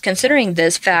garments. Considering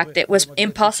this fact, it was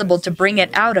impossible to bring it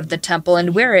out of the temple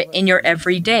and wear it in your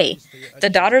everyday. The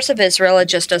daughters of Israel,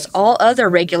 just as all other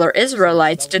regular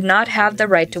Israelites, did not have the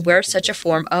right to wear such a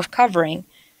form of covering.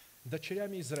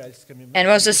 And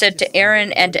Moses said to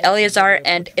Aaron and to Eleazar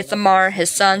and Ithamar, his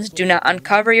sons, "Do not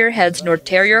uncover your heads nor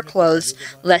tear your clothes,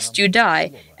 lest you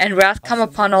die, and wrath come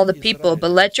upon all the people,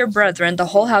 but let your brethren, the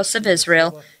whole house of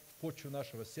Israel,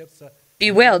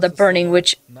 bewail the burning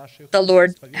which the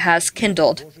Lord has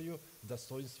kindled.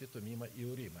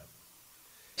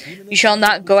 You shall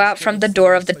not go out from the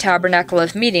door of the tabernacle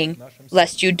of meeting,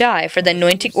 lest you die, for the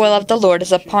anointing oil of the Lord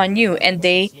is upon you." And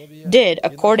they did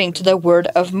according to the word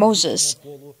of Moses.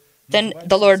 Then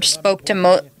the Lord spoke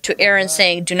to Aaron,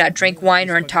 saying, "Do not drink wine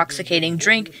or intoxicating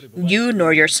drink, you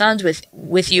nor your sons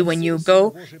with you when you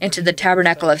go into the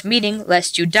tabernacle of meeting,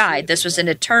 lest you die." This was an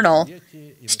eternal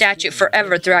statute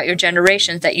forever throughout your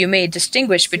generations, that you may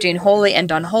distinguish between holy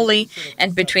and unholy,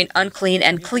 and between unclean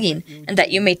and clean, and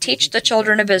that you may teach the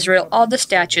children of Israel all the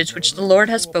statutes which the Lord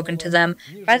has spoken to them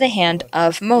by the hand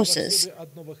of Moses.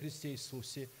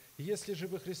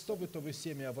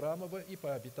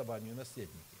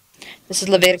 This is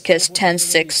Leviticus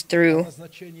 10:6 through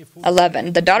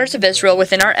 11. The daughters of Israel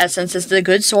within our essence is the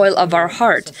good soil of our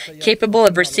heart, capable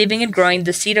of receiving and growing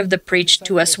the seed of the preached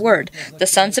to us word. The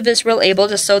sons of Israel able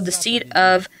to sow the seed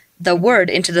of the word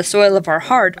into the soil of our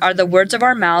heart are the words of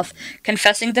our mouth,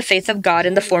 confessing the faith of God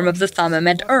in the form of the Thummim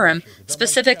and Urim.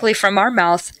 Specifically from our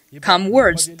mouth come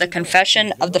words, the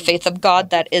confession of the faith of God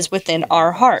that is within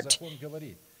our heart.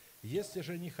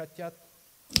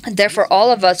 Therefore,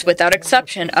 all of us, without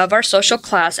exception, of our social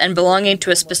class and belonging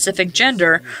to a specific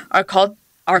gender, are called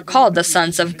the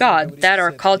sons of God, that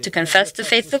are called to confess the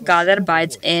faith of God that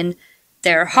abides in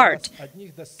their heart.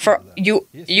 For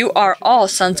you are all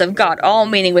sons of God, all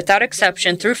meaning without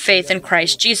exception through faith in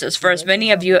Christ Jesus. For as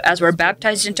many of you as were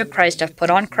baptized into Christ have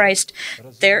put on Christ.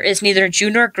 There is neither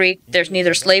Jew nor Greek, there's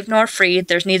neither slave nor free,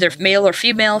 there's neither male or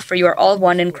female, for you are all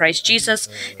one in Christ Jesus.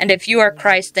 And if you are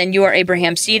Christ, then you are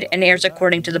Abraham's seed and heirs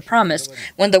according to the promise.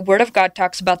 When the Word of God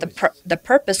talks about the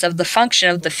purpose of the function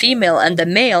of the female and the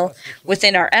male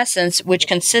within our essence, which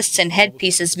consists in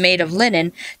headpieces made of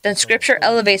linen, then Scripture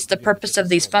elevates the purpose of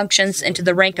these functions into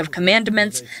the rank of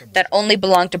commandments that only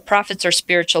belong to prophets or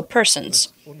spiritual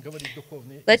persons.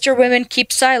 Let your women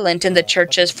keep silent in the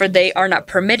churches, for they are not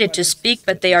permitted to speak,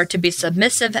 but they are to be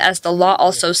submissive, as the law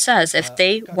also says. If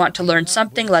they want to learn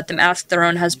something, let them ask their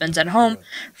own husbands at home,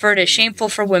 for it is shameful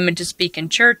for women to speak in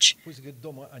church.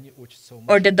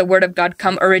 Or did the word of God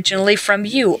come originally from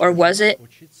you, or was it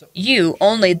you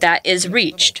only that is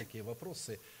reached?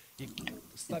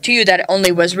 To you that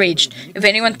only was reached. If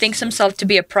anyone thinks himself to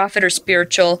be a prophet or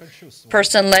spiritual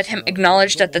person, let him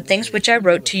acknowledge that the things which I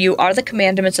wrote to you are the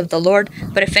commandments of the Lord,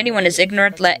 but if anyone is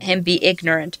ignorant, let him be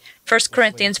ignorant. 1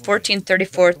 Corinthians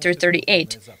 14:34 through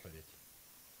 38.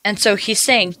 And so he's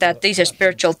saying that these are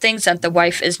spiritual things and the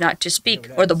wife is not to speak,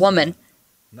 or the woman.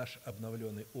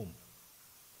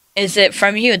 Is it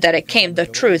from you that it came, the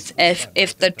truth?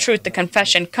 If the truth, the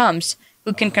confession comes,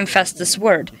 who can confess this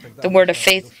word? The word of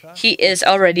faith, he is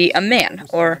already a man,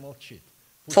 or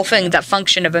fulfilling that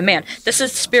function of a man. This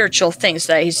is spiritual things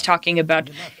that he's talking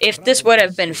about. If this would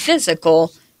have been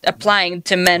physical, applying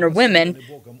to men or women,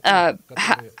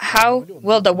 how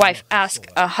will the wife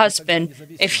ask a husband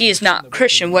if he is not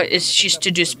Christian? What is she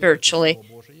to do spiritually?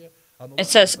 It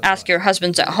says, ask your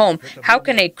husbands at home. How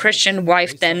can a Christian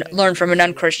wife then learn from an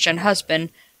unchristian husband?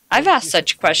 I've asked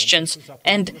such questions,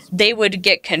 and they would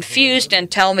get confused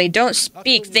and tell me, don't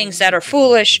speak things that are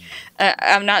foolish.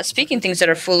 I'm not speaking things that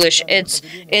are foolish.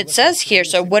 It says here,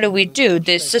 so what do we do?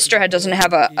 The sister doesn't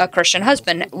have a Christian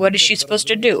husband. What is she supposed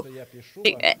to do?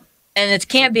 And it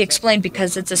can't be explained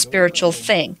because it's a spiritual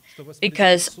thing.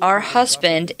 Because our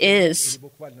husband is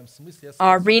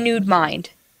our renewed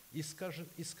mind.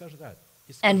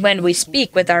 And when we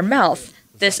speak with our mouth,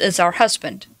 this is our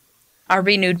husband, our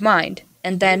renewed mind.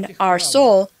 And then our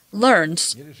soul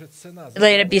learns.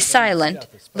 Let it be silent.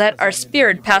 Let our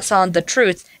spirit pass on the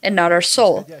truth and not our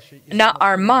soul. Not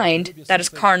our mind that is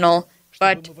carnal,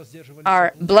 but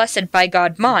our blessed by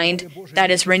God mind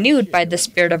that is renewed by the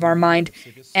spirit of our mind.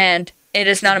 And it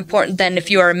is not important then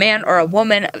if you are a man or a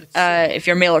woman, if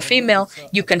you're male or female,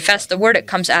 you confess the word, it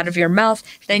comes out of your mouth,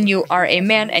 then you are a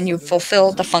man and you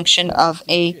fulfill the function of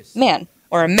a man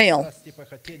or a male.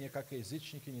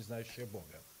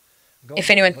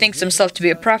 If anyone thinks himself to be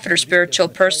a prophet or spiritual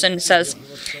person, says,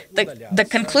 the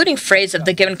concluding phrase of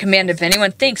the given command, if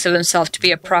anyone thinks of himself to be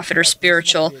a prophet or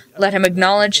spiritual, let him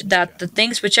acknowledge that the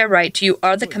things which I write to you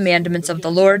are the commandments of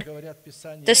the Lord.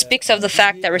 This speaks of the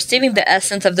fact that receiving the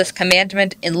essence of this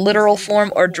commandment in literal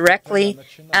form or directly,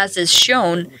 as is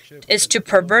shown, is to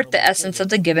pervert the essence of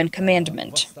the given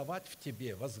commandment.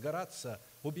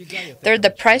 Third,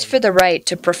 the price for the right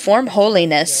to perform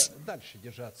holiness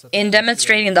in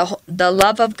demonstrating the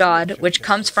love of God, which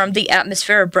comes from the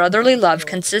atmosphere of brotherly love,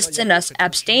 consists in us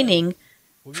abstaining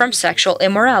from sexual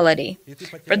immorality.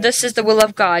 For this is the will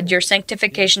of God, your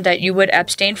sanctification, that you would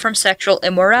abstain from sexual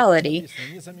immorality,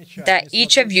 that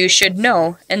each of you should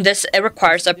know, and this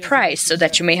requires a price, so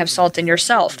that you may have salt in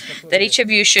yourself, that each of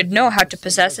you should know how to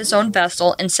possess his own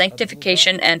vessel in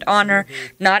sanctification and honor,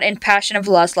 not in passion of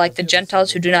lust like the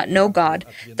Gentiles who do not know God.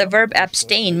 The verb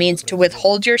abstain means to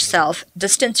withhold yourself,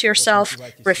 distance yourself,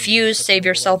 refuse, save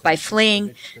yourself by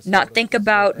fleeing, not think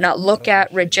about, not look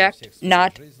at, reject,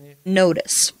 not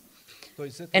notice.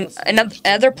 And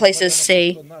other places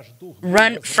say,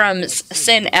 run from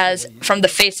sin as from the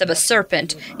face of a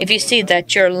serpent. If you see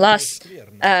that your lust,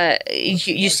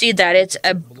 you see that it's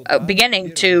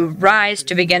beginning to rise,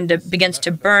 begins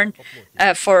to burn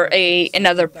for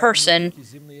another person,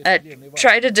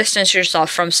 try to distance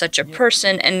yourself from such a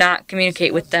person and not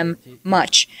communicate with them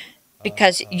much,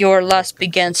 because your lust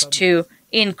begins to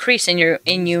increase in you,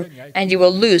 and you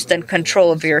will lose then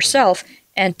control of yourself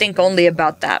and think only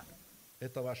about that.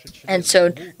 And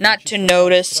so, not to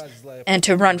notice and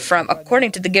to run from.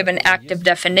 According to the given active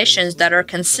definitions that are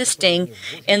consisting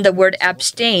in the word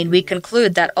abstain, we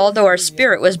conclude that although our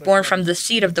spirit was born from the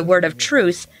seed of the word of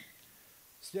truth,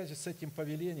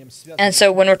 and so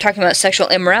when we're talking about sexual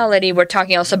immorality, we're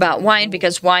talking also about wine,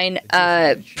 because wine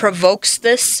provokes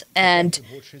this and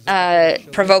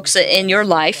provokes it in your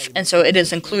life, and so it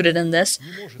is included in this.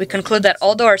 We conclude that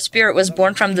although our spirit was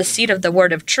born from the seed of the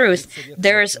word of truth,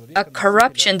 there is a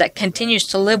corruption that continues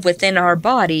to live within our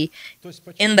body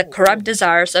in the corrupt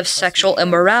desires of sexual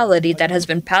immorality that has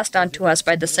been passed on to us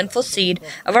by the sinful seed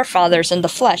of our fathers in the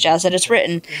flesh, as it is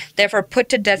written, "Therefore put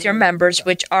to death your members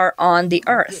which are on the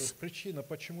earth."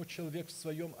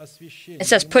 It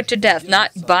says put to death,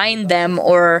 not bind them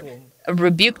or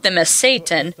rebuke them as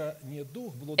Satan.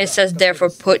 It says therefore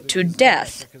put to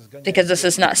death, because this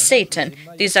is not Satan.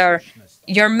 These are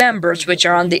your members which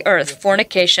are on the earth: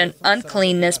 fornication,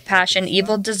 uncleanness, passion,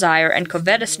 evil desire, and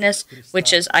covetousness,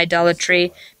 which is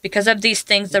idolatry. Because of these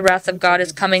things the wrath of God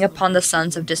is coming upon the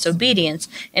sons of disobedience,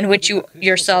 in which you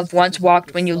yourself once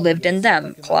walked when you lived in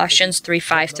them. Colossians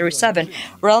 3:5-7.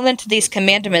 Relevant to these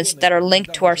commandments that are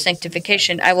linked to our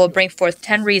sanctification, I will bring forth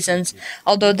 10 reasons,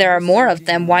 although there are more of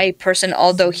them, why a person,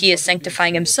 although he is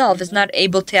sanctifying himself, is not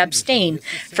able to abstain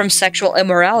from sexual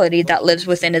immorality that lives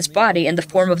within his body in the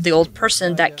form of the old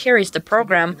person that carries the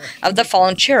program of the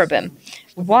fallen cherubim.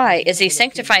 Why is he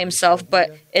sanctifying himself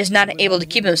but is not able to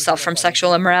keep himself from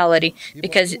sexual immorality?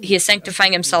 Because he is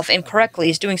sanctifying himself incorrectly.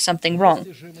 He's doing something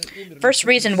wrong. First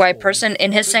reason why a person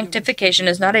in his sanctification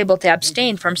is not able to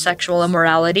abstain from sexual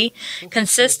immorality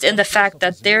consists in the fact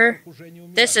that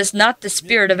this is not the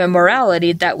spirit of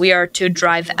immorality that we are to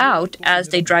drive out as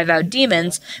they drive out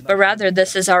demons, but rather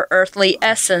this is our earthly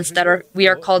essence that we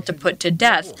are called to put to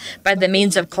death by the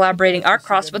means of collaborating our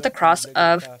cross with the cross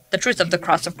of the truth of the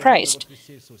cross of Christ.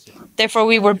 Therefore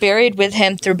we were buried with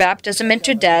him through baptism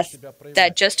into death,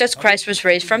 that just as Christ was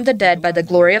raised from the dead by the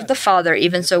glory of the Father,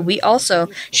 even so we also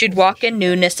should walk in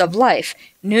newness of life.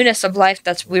 Newness of life,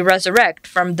 that we resurrect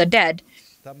from the dead.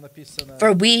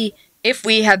 For if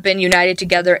we have been united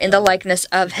together in the likeness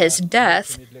of his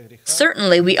death,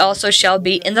 certainly we also shall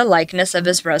be in the likeness of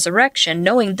his resurrection,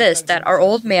 knowing this, that our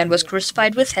old man was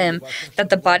crucified with him,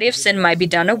 that the body of sin might be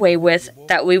done away with,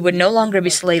 that we would no longer be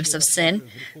slaves of sin.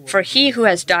 For he who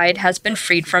has died has been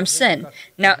freed from sin.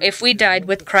 Now if we died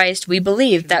with Christ, we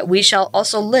believe that we shall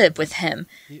also live with him,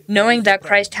 knowing that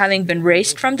Christ, having been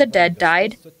raised from the dead,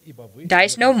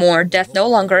 dies no more, death no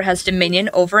longer has dominion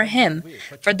over him.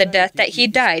 For the death that he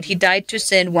died to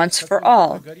sin once for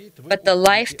all. But the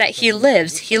life that he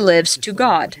lives to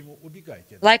God.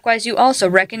 Likewise, you also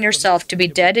reckon yourself to be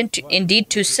dead indeed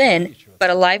to sin, but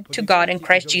alive to God in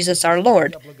Christ Jesus our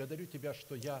Lord.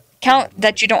 Count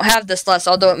that you don't have this lust,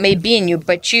 although it may be in you,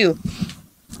 but you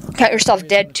count yourself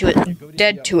dead to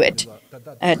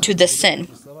this sin,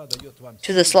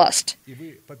 to this lust.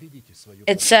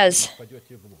 It says,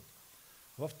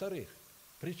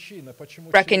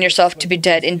 reckon yourself to be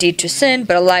dead indeed to sin,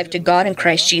 but alive to God in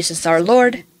Christ Jesus our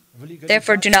Lord.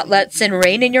 Therefore do not let sin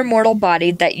reign in your mortal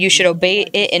body, that you should obey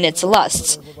it in its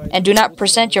lusts, and do not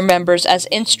present your members as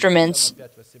instruments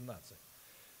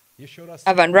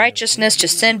of unrighteousness to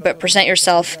sin, but present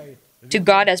yourself to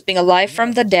God as being alive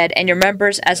from the dead, and your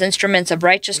members as instruments of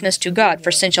righteousness to God.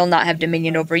 For sin shall not have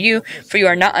dominion over you, for you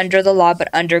are not under the law, but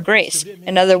under grace.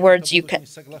 In other words, you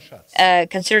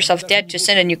consider yourself dead to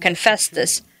sin, and you confess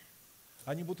this.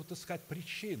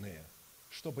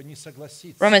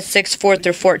 Romans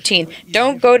 6:4-14.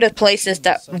 Don't go to places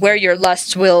where your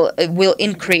lusts will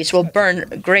increase, will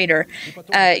burn greater.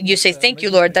 You say, "Thank you,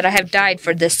 Lord, that I have died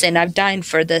for this sin. I've died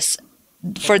for this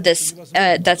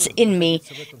that's in me."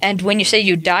 And when you say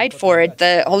you died for it,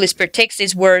 the Holy Spirit takes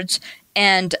these words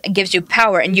and gives you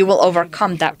power, and you will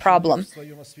overcome that problem.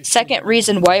 Second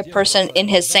reason why a person in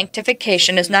his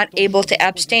sanctification is not able to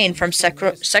abstain from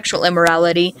sexual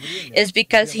immorality is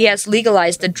because he has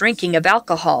legalized the drinking of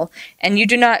alcohol. And you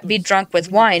do not be drunk with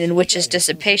wine, in which is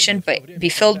dissipation, but be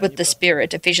filled with the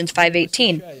Spirit. Ephesians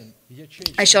 5:18.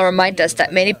 I shall remind us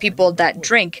that many people that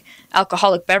drink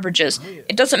alcoholic beverages,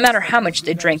 it doesn't matter how much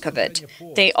they drink of it.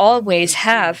 They'll always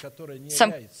have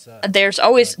some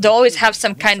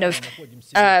kind of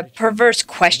perverse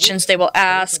questions they will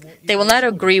ask. They will not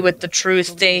agree with the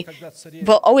truth. They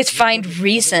will always find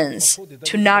reasons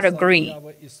to not agree,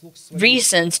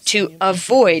 reasons to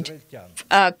avoid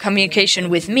communication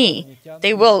with me.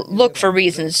 They will look for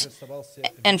reasons,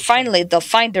 and finally they'll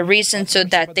find a reason so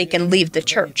that they can leave the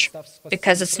church,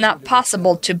 because it's not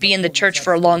possible to be in the church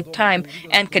for a long time time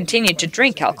and continued to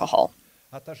drink alcohol.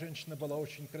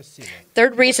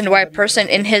 Third reason why a person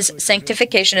in his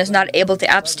sanctification is not able to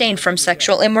abstain from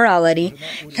sexual immorality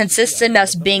consists in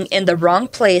us being in the wrong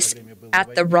place at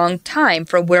the wrong time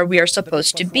for where we are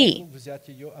supposed to be.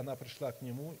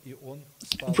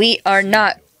 We are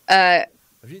not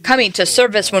coming to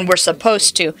service when we're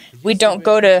supposed to. We don't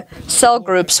go to cell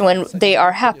groups when they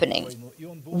are happening.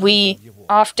 We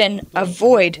often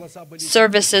avoid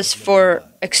services for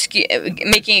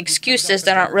making excuses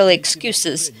that aren't really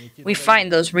excuses. We find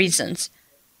those reasons.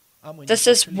 This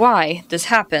is why this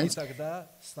happens.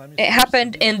 It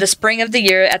happened in the spring of the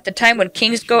year, at the time when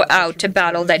kings go out to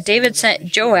battle, that David sent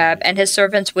Joab and his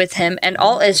servants with him and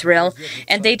all Israel,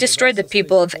 and they destroyed the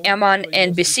people of Ammon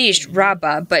and besieged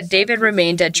Rabbah, but David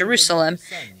remained at Jerusalem.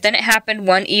 Then it happened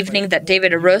one evening that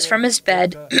David arose from his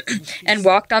bed and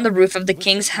walked on the roof of the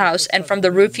king's house, and from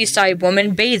the roof he saw a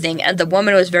woman bathing, and the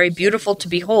woman was very beautiful to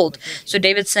behold. So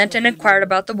David sent and inquired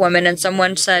about the woman, and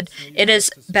someone said, "It is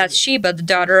Bathsheba,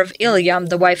 the daughter of Eliam,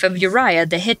 the wife of Uriah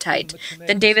the Hittite."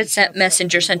 Then David sent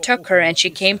messengers and took her, and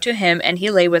she came to him, and he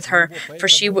lay with her, for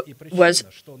she was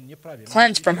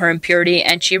cleansed from her impurity,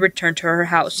 and she returned to her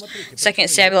house. 2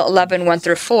 Samuel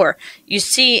 11:1-4. You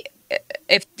see,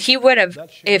 if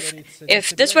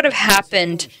this would have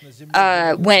happened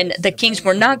when the kings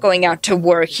were not going out to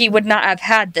war, he would not have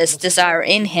had this desire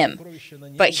in him.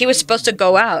 But he was supposed to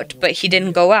go out, but he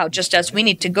didn't go out. Just as we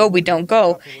need to go, we don't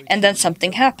go, and then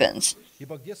something happens.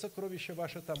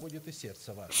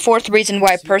 Fourth reason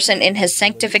why a person in his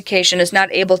sanctification is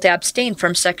not able to abstain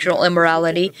from sexual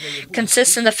immorality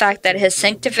consists in the fact that his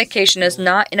sanctification is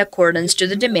not in accordance to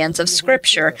the demands of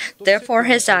Scripture. Therefore,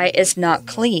 his eye is not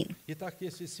clean.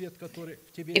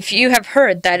 If you have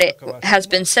heard that it has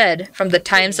been said from the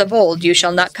times of old, "You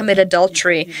shall not commit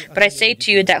adultery," but I say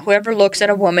to you that whoever looks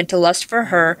at a woman to lust for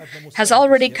her has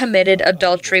already committed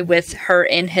adultery with her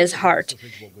in his heart.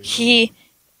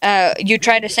 You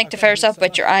try to sanctify yourself,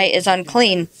 but your eye is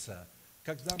unclean,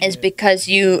 is because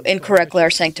you incorrectly are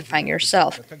sanctifying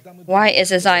yourself. Why is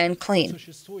his eye unclean?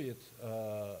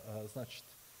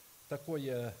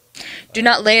 Do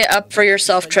not lay up for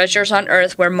yourself treasures on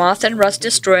earth, where moth and rust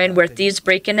destroy, and where thieves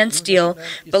break in and steal,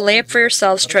 but lay up for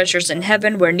yourselves treasures in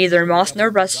heaven, where neither moth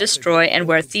nor rust destroy, and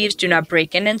where thieves do not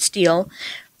break in and steal.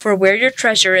 For where your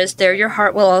treasure is, there your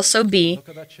heart will also be.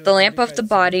 The lamp of the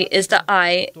body is the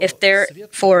eye. If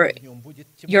therefore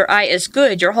your eye is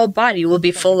good, your whole body will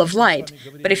be full of light.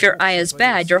 But if your eye is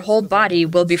bad, your whole body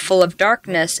will be full of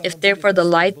darkness. If therefore the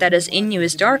light that is in you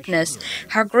is darkness,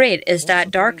 how great is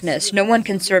that darkness? No one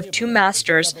can serve two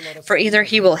masters, for either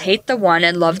he will hate the one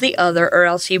and love the other, or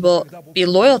else he will be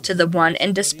loyal to the one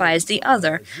and despise the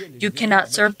other. You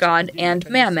cannot serve God and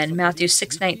mammon. Matthew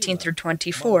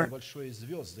 6:19-24.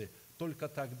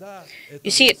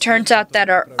 You see, it turns out that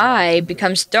our eye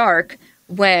becomes dark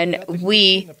when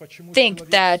we think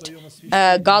that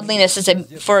godliness is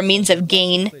for a means of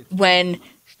gain, when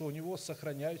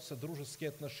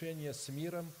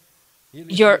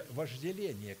you're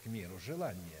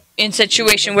in a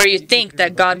situation where you think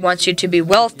that God wants you to be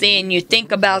wealthy, and you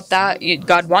think about that,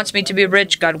 God wants me to be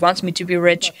rich, God wants me to be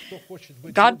rich.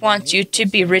 God wants you to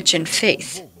be rich in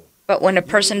faith. But when a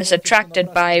person is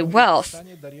attracted by wealth,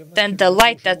 then the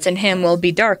light that's in him will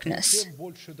be darkness.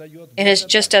 It is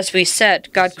just as we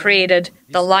said, God created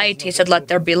the light, He said, "Let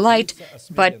there be light,"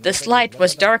 but this light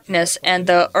was darkness, and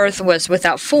the earth was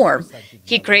without form.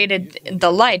 He created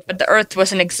the light, but the earth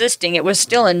wasn't existing. It was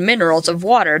still in minerals of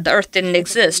water. The earth didn't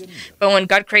exist. But when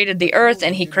God created the earth,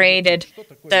 and He created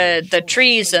the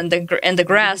trees and the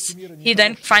grass, He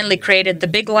then finally created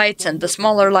the big lights and the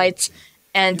smaller lights.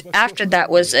 And after that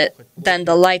was it, then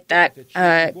the light that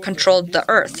controlled the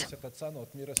earth.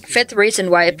 Fifth reason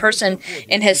why a person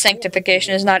in his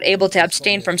sanctification is not able to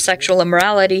abstain from sexual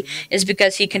immorality is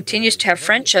because he continues to have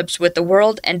friendships with the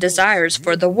world and desires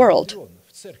for the world.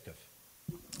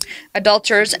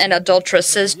 Adulterers and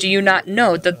adulteresses, do you not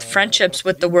know that friendships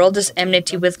with the world is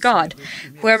enmity with God?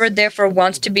 Whoever therefore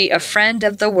wants to be a friend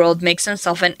of the world makes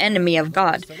himself an enemy of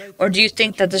God. Or do you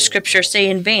think that the Scriptures say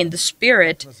in vain, "The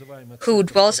Spirit who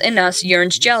dwells in us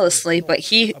yearns jealously, but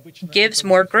He gives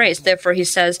more grace"? Therefore He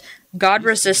says, "God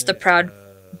resists the proud,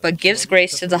 but gives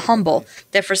grace to the humble.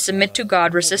 Therefore submit to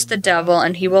God, resist the devil,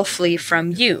 and he will flee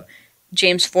from you."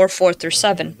 James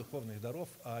 4:4-7.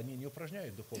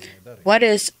 What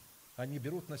is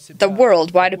the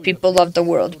world? Why do people love the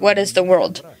world? What is the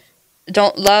world?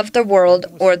 don't love the world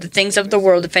or the things of the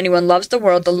world. If anyone loves the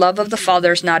world, the love of the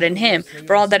Father is not in him.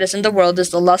 For all that is in the world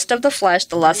is the lust of the flesh,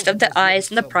 the lust of the eyes,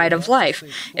 and the pride of life.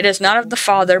 It is not of the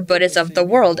Father, but is of the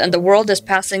world. And the world is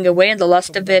passing away in the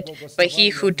lust of it, but he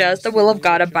who does the will of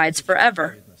God abides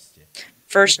forever.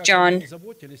 1 John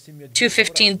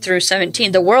 2:15 through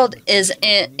 17. The world is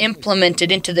implemented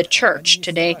into the church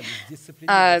today.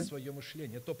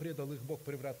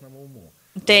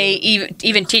 They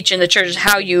even teach in the churches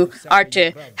how you are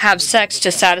to have sex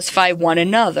to satisfy one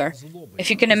another. If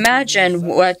you can imagine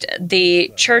what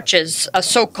the churches,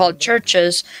 so-called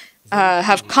churches,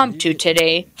 have come to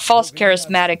today, false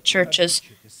charismatic churches,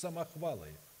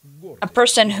 a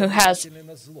person who has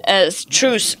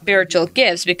true spiritual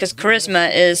gifts, because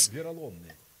charisma is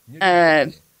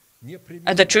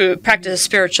the true practice of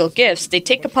spiritual gifts, they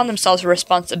take upon themselves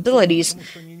responsibilities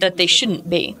that they shouldn't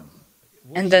be.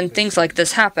 And then things like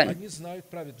this happen.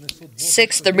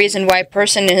 6. The reason why a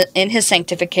person in his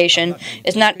sanctification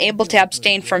is not able to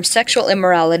abstain from sexual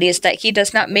immorality is that he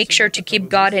does not make sure to keep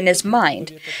God in his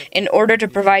mind, in order to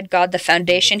provide God the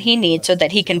foundation he needs so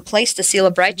that he can place the seal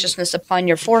of righteousness upon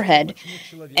your forehead.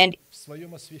 And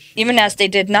even as they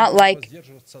did not like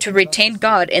to retain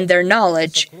God in their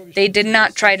knowledge, they did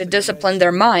not try to discipline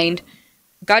their mind.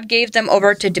 God gave them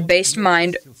over to debased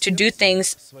mind to do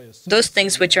those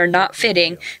things which are not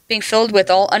fitting, being filled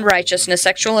with all unrighteousness,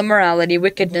 sexual immorality,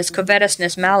 wickedness,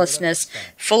 covetousness, maliceness,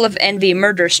 full of envy,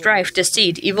 murder, strife,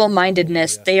 deceit,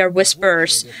 evil-mindedness. They are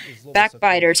whisperers,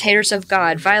 backbiters, haters of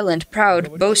God, violent,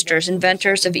 proud, boasters,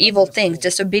 inventors of evil things,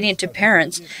 disobedient to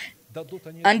parents,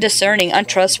 undiscerning,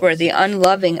 untrustworthy,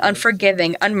 unloving,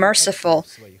 unforgiving, unmerciful.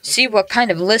 See what kind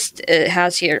of list it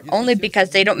has here. Only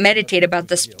because they don't meditate about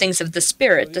the things of the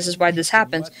Spirit. This is why this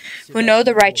happens. Who know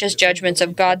the righteous judgments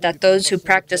of God, that those who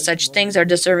practice such things are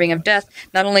deserving of death.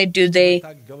 Not only do the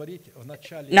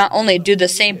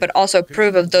same, but also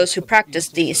approve of those who practice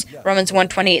these. Romans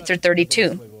 1:28 through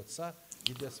 32.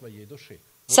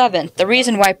 7. The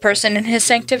reason why a person in his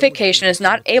sanctification is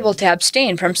not able to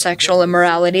abstain from sexual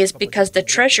immorality is because the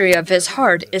treasury of his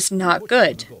heart is not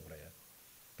good.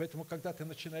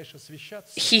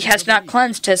 He has not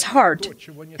cleansed his heart,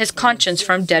 his conscience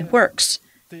from dead works,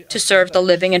 to serve the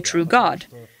living and true God.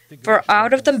 For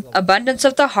out of the abundance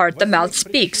of the heart the mouth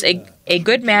speaks. A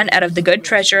good man out of the good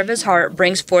treasure of his heart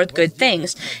brings forth good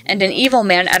things, and an evil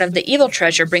man out of the evil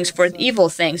treasure brings forth evil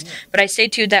things. But I say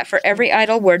to you that for every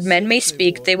idle word men may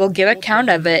speak, they will give account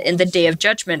of it in the day of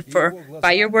judgment. For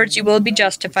by your words you will be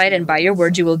justified, and by your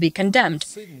words you will be condemned.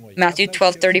 Matthew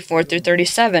 12:34 through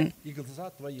 37.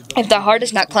 If the heart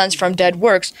is not cleansed from dead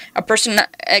works, a person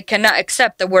cannot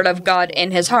accept the word of God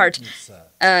in his heart.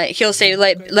 He'll say,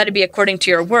 let it be according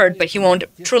to your word, but he won't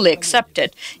truly accept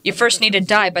it. You first need to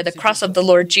die by the cross of the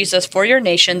Lord Jesus for your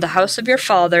nation, the house of your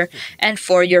Father, and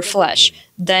for your flesh.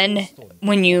 Then,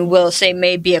 when you will say,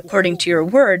 may be according to your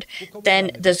word,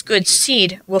 then this good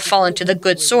seed will fall into the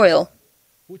good soil.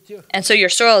 And so your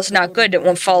soil is not good, it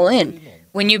won't fall in.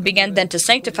 When you begin then to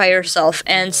sanctify yourself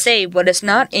and say what is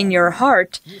not in your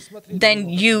heart, then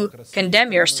you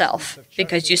condemn yourself,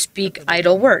 because you speak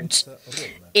idle words.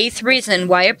 8th reason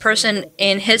why a person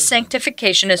in his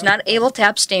sanctification is not able to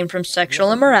abstain from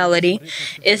sexual immorality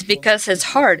is because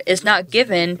his heart is not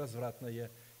given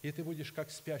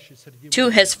to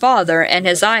his Father, and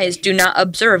his eyes do not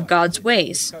observe God's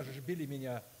ways.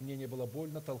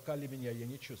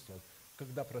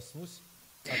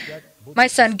 My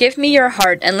son, give me your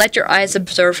heart, and let your eyes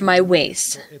observe my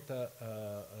ways.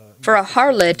 For a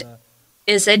harlot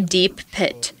is a deep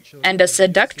pit, and a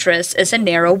seductress is a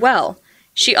narrow well.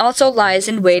 She also lies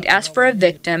in wait as for a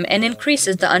victim, and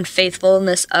increases the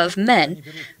unfaithfulness of men.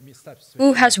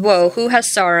 Who has woe? Who has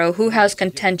sorrow? Who has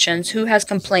contentions? Who has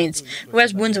complaints? Who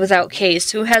has wounds without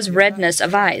case? Who has redness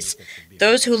of eyes?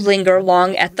 Those who linger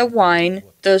long at the wine,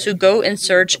 those who go in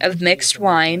search of mixed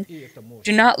wine.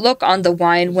 Do not look on the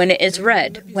wine when it is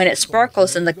red, when it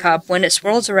sparkles in the cup, when it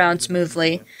swirls around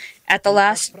smoothly. At the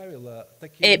last,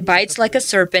 it bites like a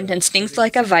serpent and stings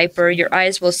like a viper. Your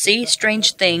eyes will see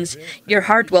strange things. Your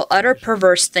heart will utter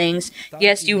perverse things.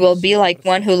 Yes, you will be like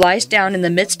one who lies down in the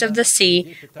midst of the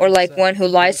sea, or like one who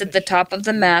lies at the top of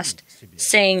the mast,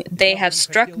 saying, they have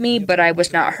struck me, but I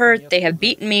was not hurt. They have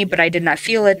beaten me, but I did not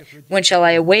feel it. When shall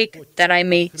I awake, that I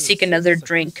may seek another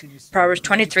drink? Proverbs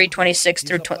 23:26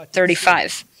 through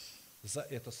 35.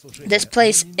 This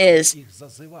place is...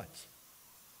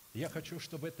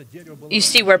 You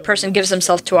see where a person gives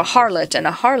himself to a harlot, and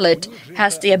a harlot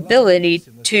has the ability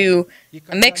to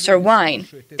mix her wine.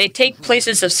 They take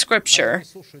places of Scripture.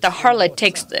 The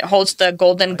harlot holds the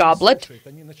golden goblet,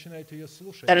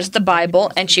 that is the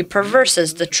Bible, and she perverses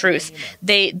the truth.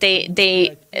 They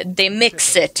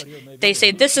mix it. They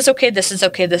say, this is okay, this is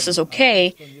okay, this is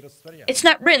okay. It's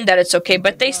not written that it's okay,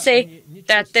 but they say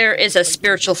that there is a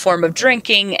spiritual form of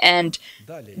drinking, and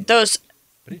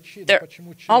they're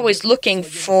always looking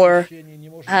for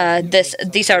this.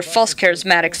 These are false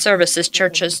charismatic services,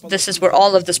 churches. This is where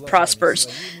all of this prospers.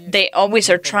 They always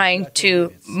are trying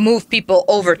to move people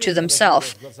over to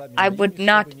themselves. I would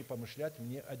not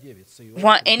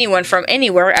want anyone from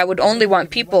anywhere. I would only want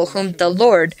people whom the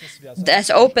Lord has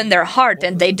opened their heart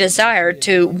and they desire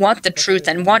to want the truth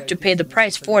and want to pay the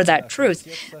price for that truth.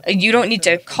 You don't need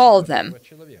to call them.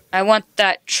 I want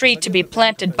that tree to be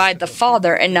planted by the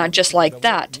Father and not just like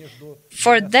that.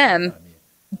 For them,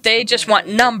 they just want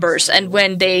numbers, and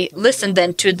when they listen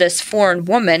then to this foreign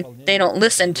woman, they don't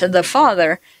listen to the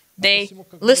Father. They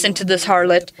listen to this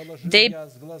harlot. They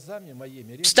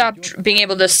stop being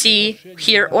able to see,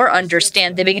 hear, or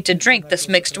understand. They begin to drink this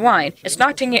mixed wine. It's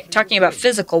not talking about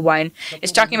physical wine.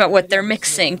 It's talking about what they're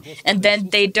mixing, and then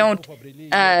they don't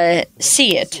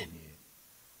see it.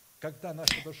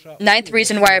 Ninth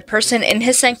reason why a person in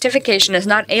his sanctification is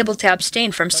not able to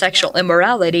abstain from sexual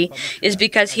immorality is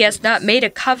because he has not made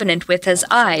a covenant with his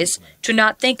eyes to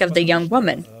not think of the young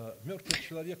woman.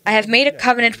 I have made a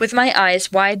covenant with my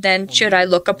eyes, why then should I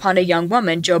look upon a young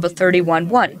woman? Job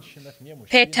 31:1.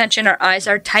 Pay attention, our eyes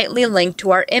are tightly linked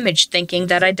to our image thinking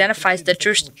that identifies the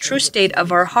true state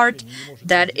of our heart,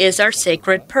 that is our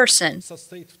sacred person.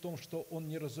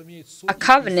 A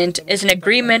covenant is an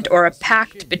agreement or a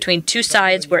pact between two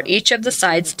sides where each of the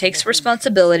sides takes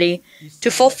responsibility to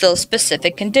fulfill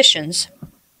specific conditions.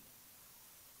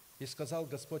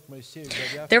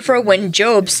 Therefore, when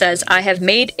Job says, I have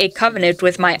made a covenant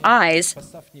with my eyes,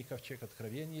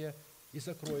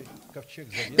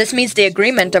 this means the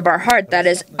agreement of our heart, that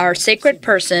is, our sacred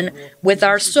person, with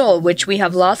our soul, which we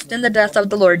have lost in the death of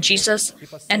the Lord Jesus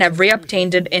and have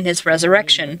reobtained it in his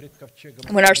resurrection.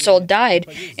 When our soul died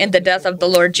in the death of the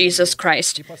Lord Jesus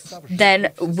Christ,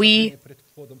 then when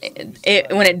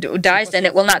it dies, then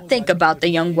it will not think about the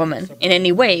young woman in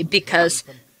any way, because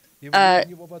a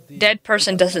dead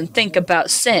person doesn't think about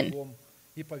sin,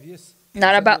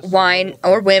 not about wine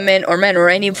or women or men or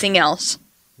anything else.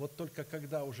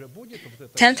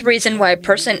 10th reason why a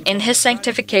person in his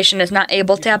sanctification is not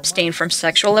able to abstain from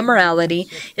sexual immorality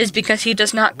is because he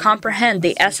does not comprehend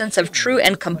the essence of true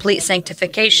and complete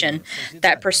sanctification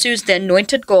that pursues the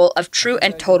anointed goal of true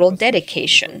and total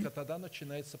dedication.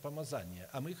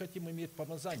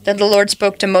 Then the Lord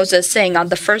spoke to Moses, saying, On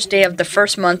the first day of the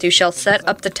first month you shall set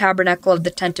up the tabernacle of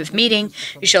the tent of meeting,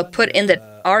 you shall put in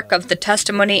the ark of the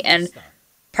testimony and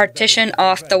partition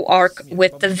off the ark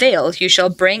with the veil. You shall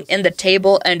bring in the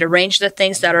table and arrange the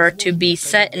things that are to be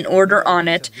set in order on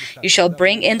it. You shall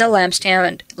bring in the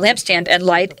lampstand and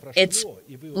light its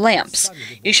lamps.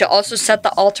 You shall also set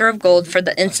the altar of gold for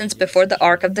the incense before the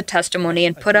ark of the testimony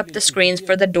and put up the screens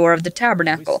for the door of the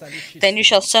tabernacle. Then you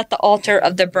shall set the altar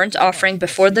of the burnt offering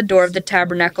before the door of the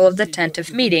tabernacle of the tent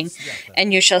of meeting,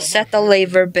 and you shall set the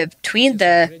laver between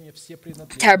the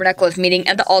tabernacle of meeting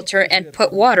and the altar and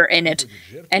put water in it.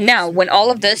 And now, when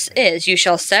all of this is, you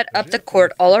shall set up the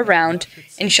court all around,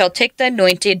 and you shall take the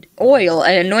anointed oil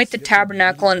and anoint the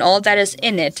tabernacle and all that is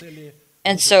in it.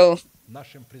 And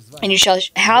you shall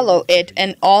hallow it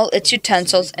and all its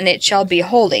utensils, and it shall be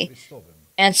holy.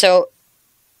 And so,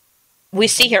 we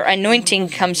see here anointing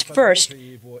comes first,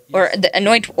 or the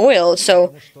anoint oil,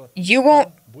 so you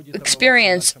won't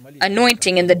experience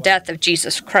anointing in the death of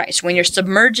Jesus Christ. When you're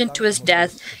submerged into his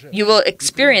death, you will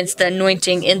experience the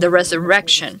anointing in the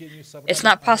resurrection. It's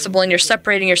not possible, and you're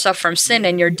separating yourself from sin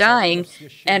and you're dying.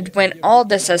 And when all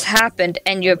this has happened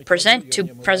and you have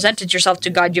presented yourself to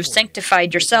God, you've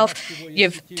sanctified yourself,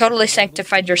 you've totally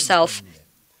sanctified yourself,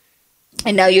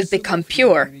 and now you've become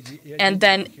pure. And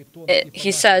then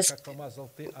he says,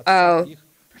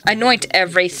 anoint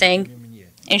everything.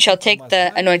 And you shall take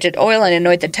the anointed oil and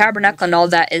anoint the tabernacle and all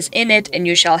that is in it, and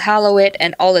you shall hallow it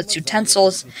and all its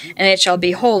utensils, and it shall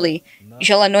be holy. You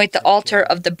shall anoint the altar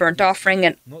of the burnt offering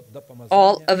and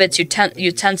all of its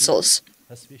utensils.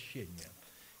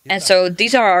 And so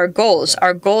these are our goals.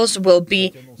 Our goals will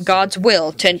be God's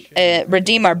will to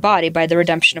redeem our body by the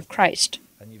redemption of Christ.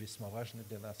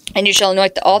 And you shall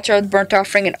anoint the altar of the burnt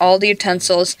offering and all the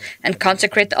utensils, and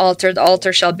consecrate the altar. The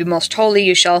altar shall be most holy.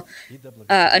 You shall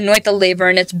anoint the laver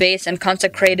in its base and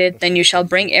consecrate it. Then you shall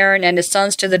bring Aaron and his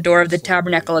sons to the door of the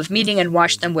tabernacle of meeting and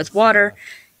wash them with water.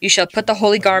 You shall put the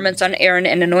holy garments on Aaron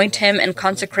and anoint him and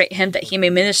consecrate him that he may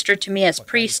minister to me as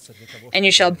priest. And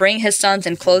you shall bring his sons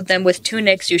and clothe them with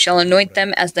tunics. You shall anoint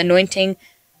them as the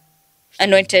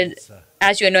anointed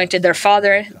as you anointed their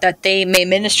father, that they may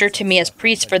minister to me as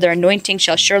priests, for their anointing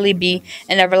shall surely be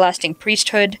an everlasting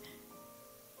priesthood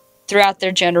throughout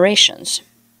their generations.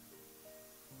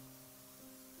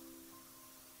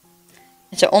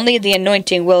 And so only the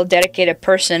anointing will dedicate a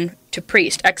person to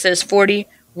priest. Exodus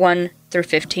 40:1 through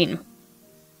 15.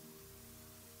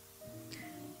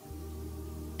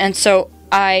 And so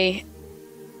I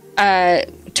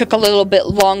took a little bit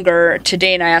longer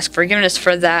today, and I ask forgiveness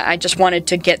for that. I just wanted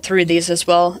to get through these as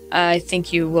well. I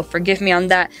think you will forgive me on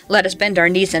that. Let us bend our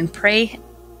knees and pray,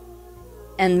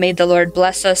 and may the Lord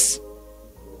bless us.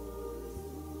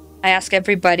 I ask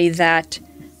everybody that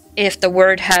if the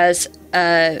word has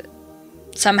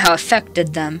somehow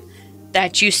affected them,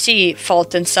 that you see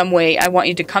fault in some way, I want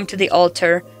you to come to the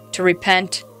altar, to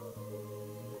repent,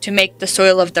 to make the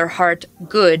soil of their heart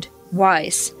good,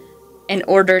 wise, in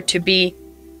order to be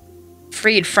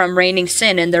freed from reigning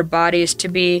sin in their bodies, to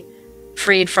be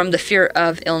freed from the fear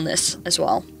of illness as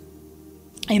well.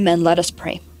 Amen. Let us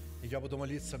pray.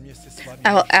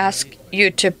 I will ask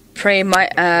you to pray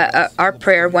our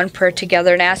prayer, one prayer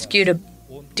together, and ask you to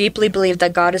deeply believe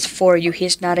that God is for you. He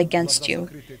is not against you.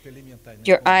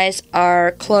 Your eyes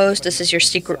are closed. This is your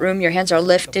secret room. Your hands are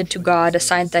lifted to God, a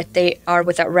sign that they are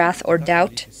without wrath or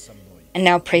doubt. And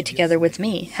now pray together with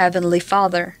me. Heavenly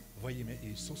Father,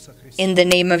 in the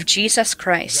name of Jesus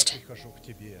Christ,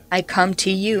 I come to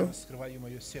you.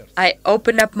 I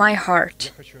open up my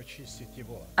heart.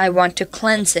 I want to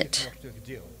cleanse it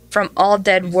from all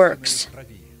dead works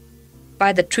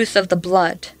by the truth of the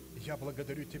blood.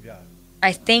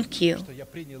 I thank you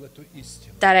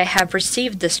that I have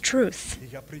received this truth,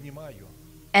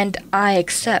 and I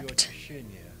accept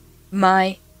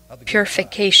my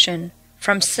purification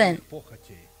from sin,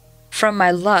 from my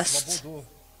lusts,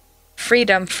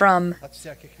 freedom from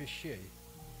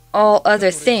all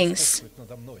other things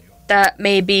that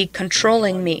may be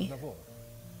controlling me.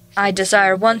 I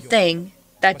desire one thing,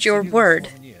 that your word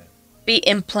be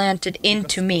implanted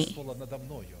into me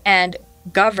and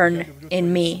govern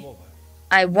in me.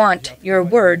 I want your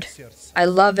word. I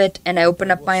love it, and I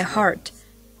open up my heart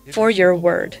for your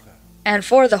word and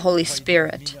for the Holy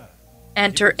Spirit.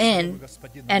 Enter in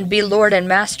and be Lord and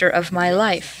Master of my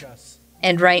life.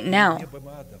 And right now,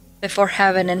 before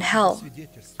heaven and hell,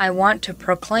 I want to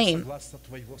proclaim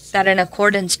that in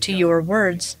accordance to your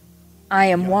words, I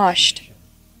am washed,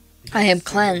 I am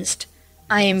cleansed,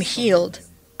 I am healed,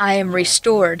 I am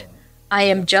restored, I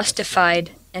am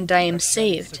justified, and I am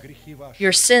saved.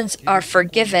 Your sins are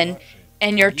forgiven,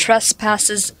 and your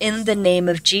trespasses in the name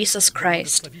of Jesus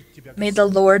Christ. May the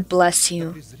Lord bless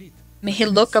you. May He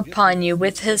look upon you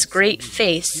with His great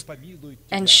face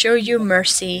and show you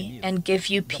mercy and give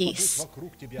you peace.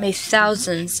 May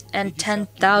thousands and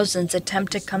 10,000s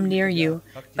attempt to come near you,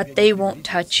 but they won't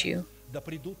touch you.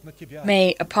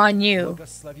 May upon you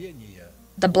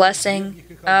the blessing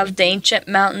of the ancient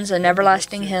mountains and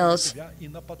everlasting hills,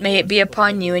 may it be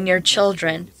upon you and your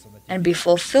children, and be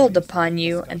fulfilled upon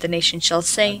you, and the nation shall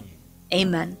say,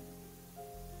 Amen.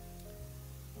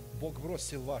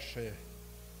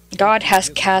 God has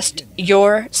cast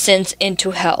your sins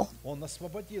into hell.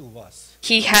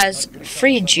 He has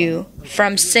freed you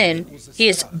from sin. He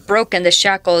has broken the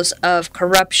shackles of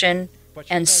corruption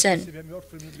and sin.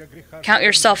 Count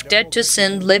yourself dead to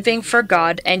sin, living for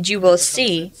God, and you will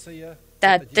see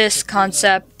that this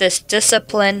concept, this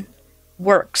discipline,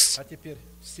 works.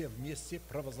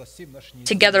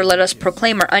 Together let us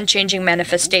proclaim our unchanging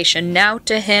manifestation. Now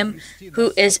to Him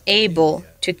who is able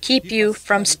to keep you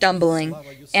from stumbling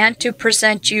and to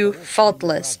present you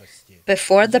faultless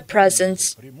before the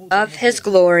presence of His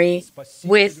glory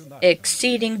with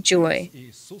exceeding joy.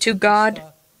 To God,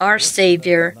 our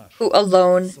Savior, who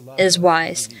alone is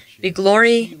wise, be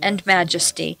glory and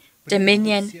majesty,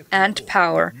 dominion and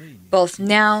power, both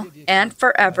now and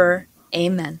forever.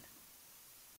 Amen.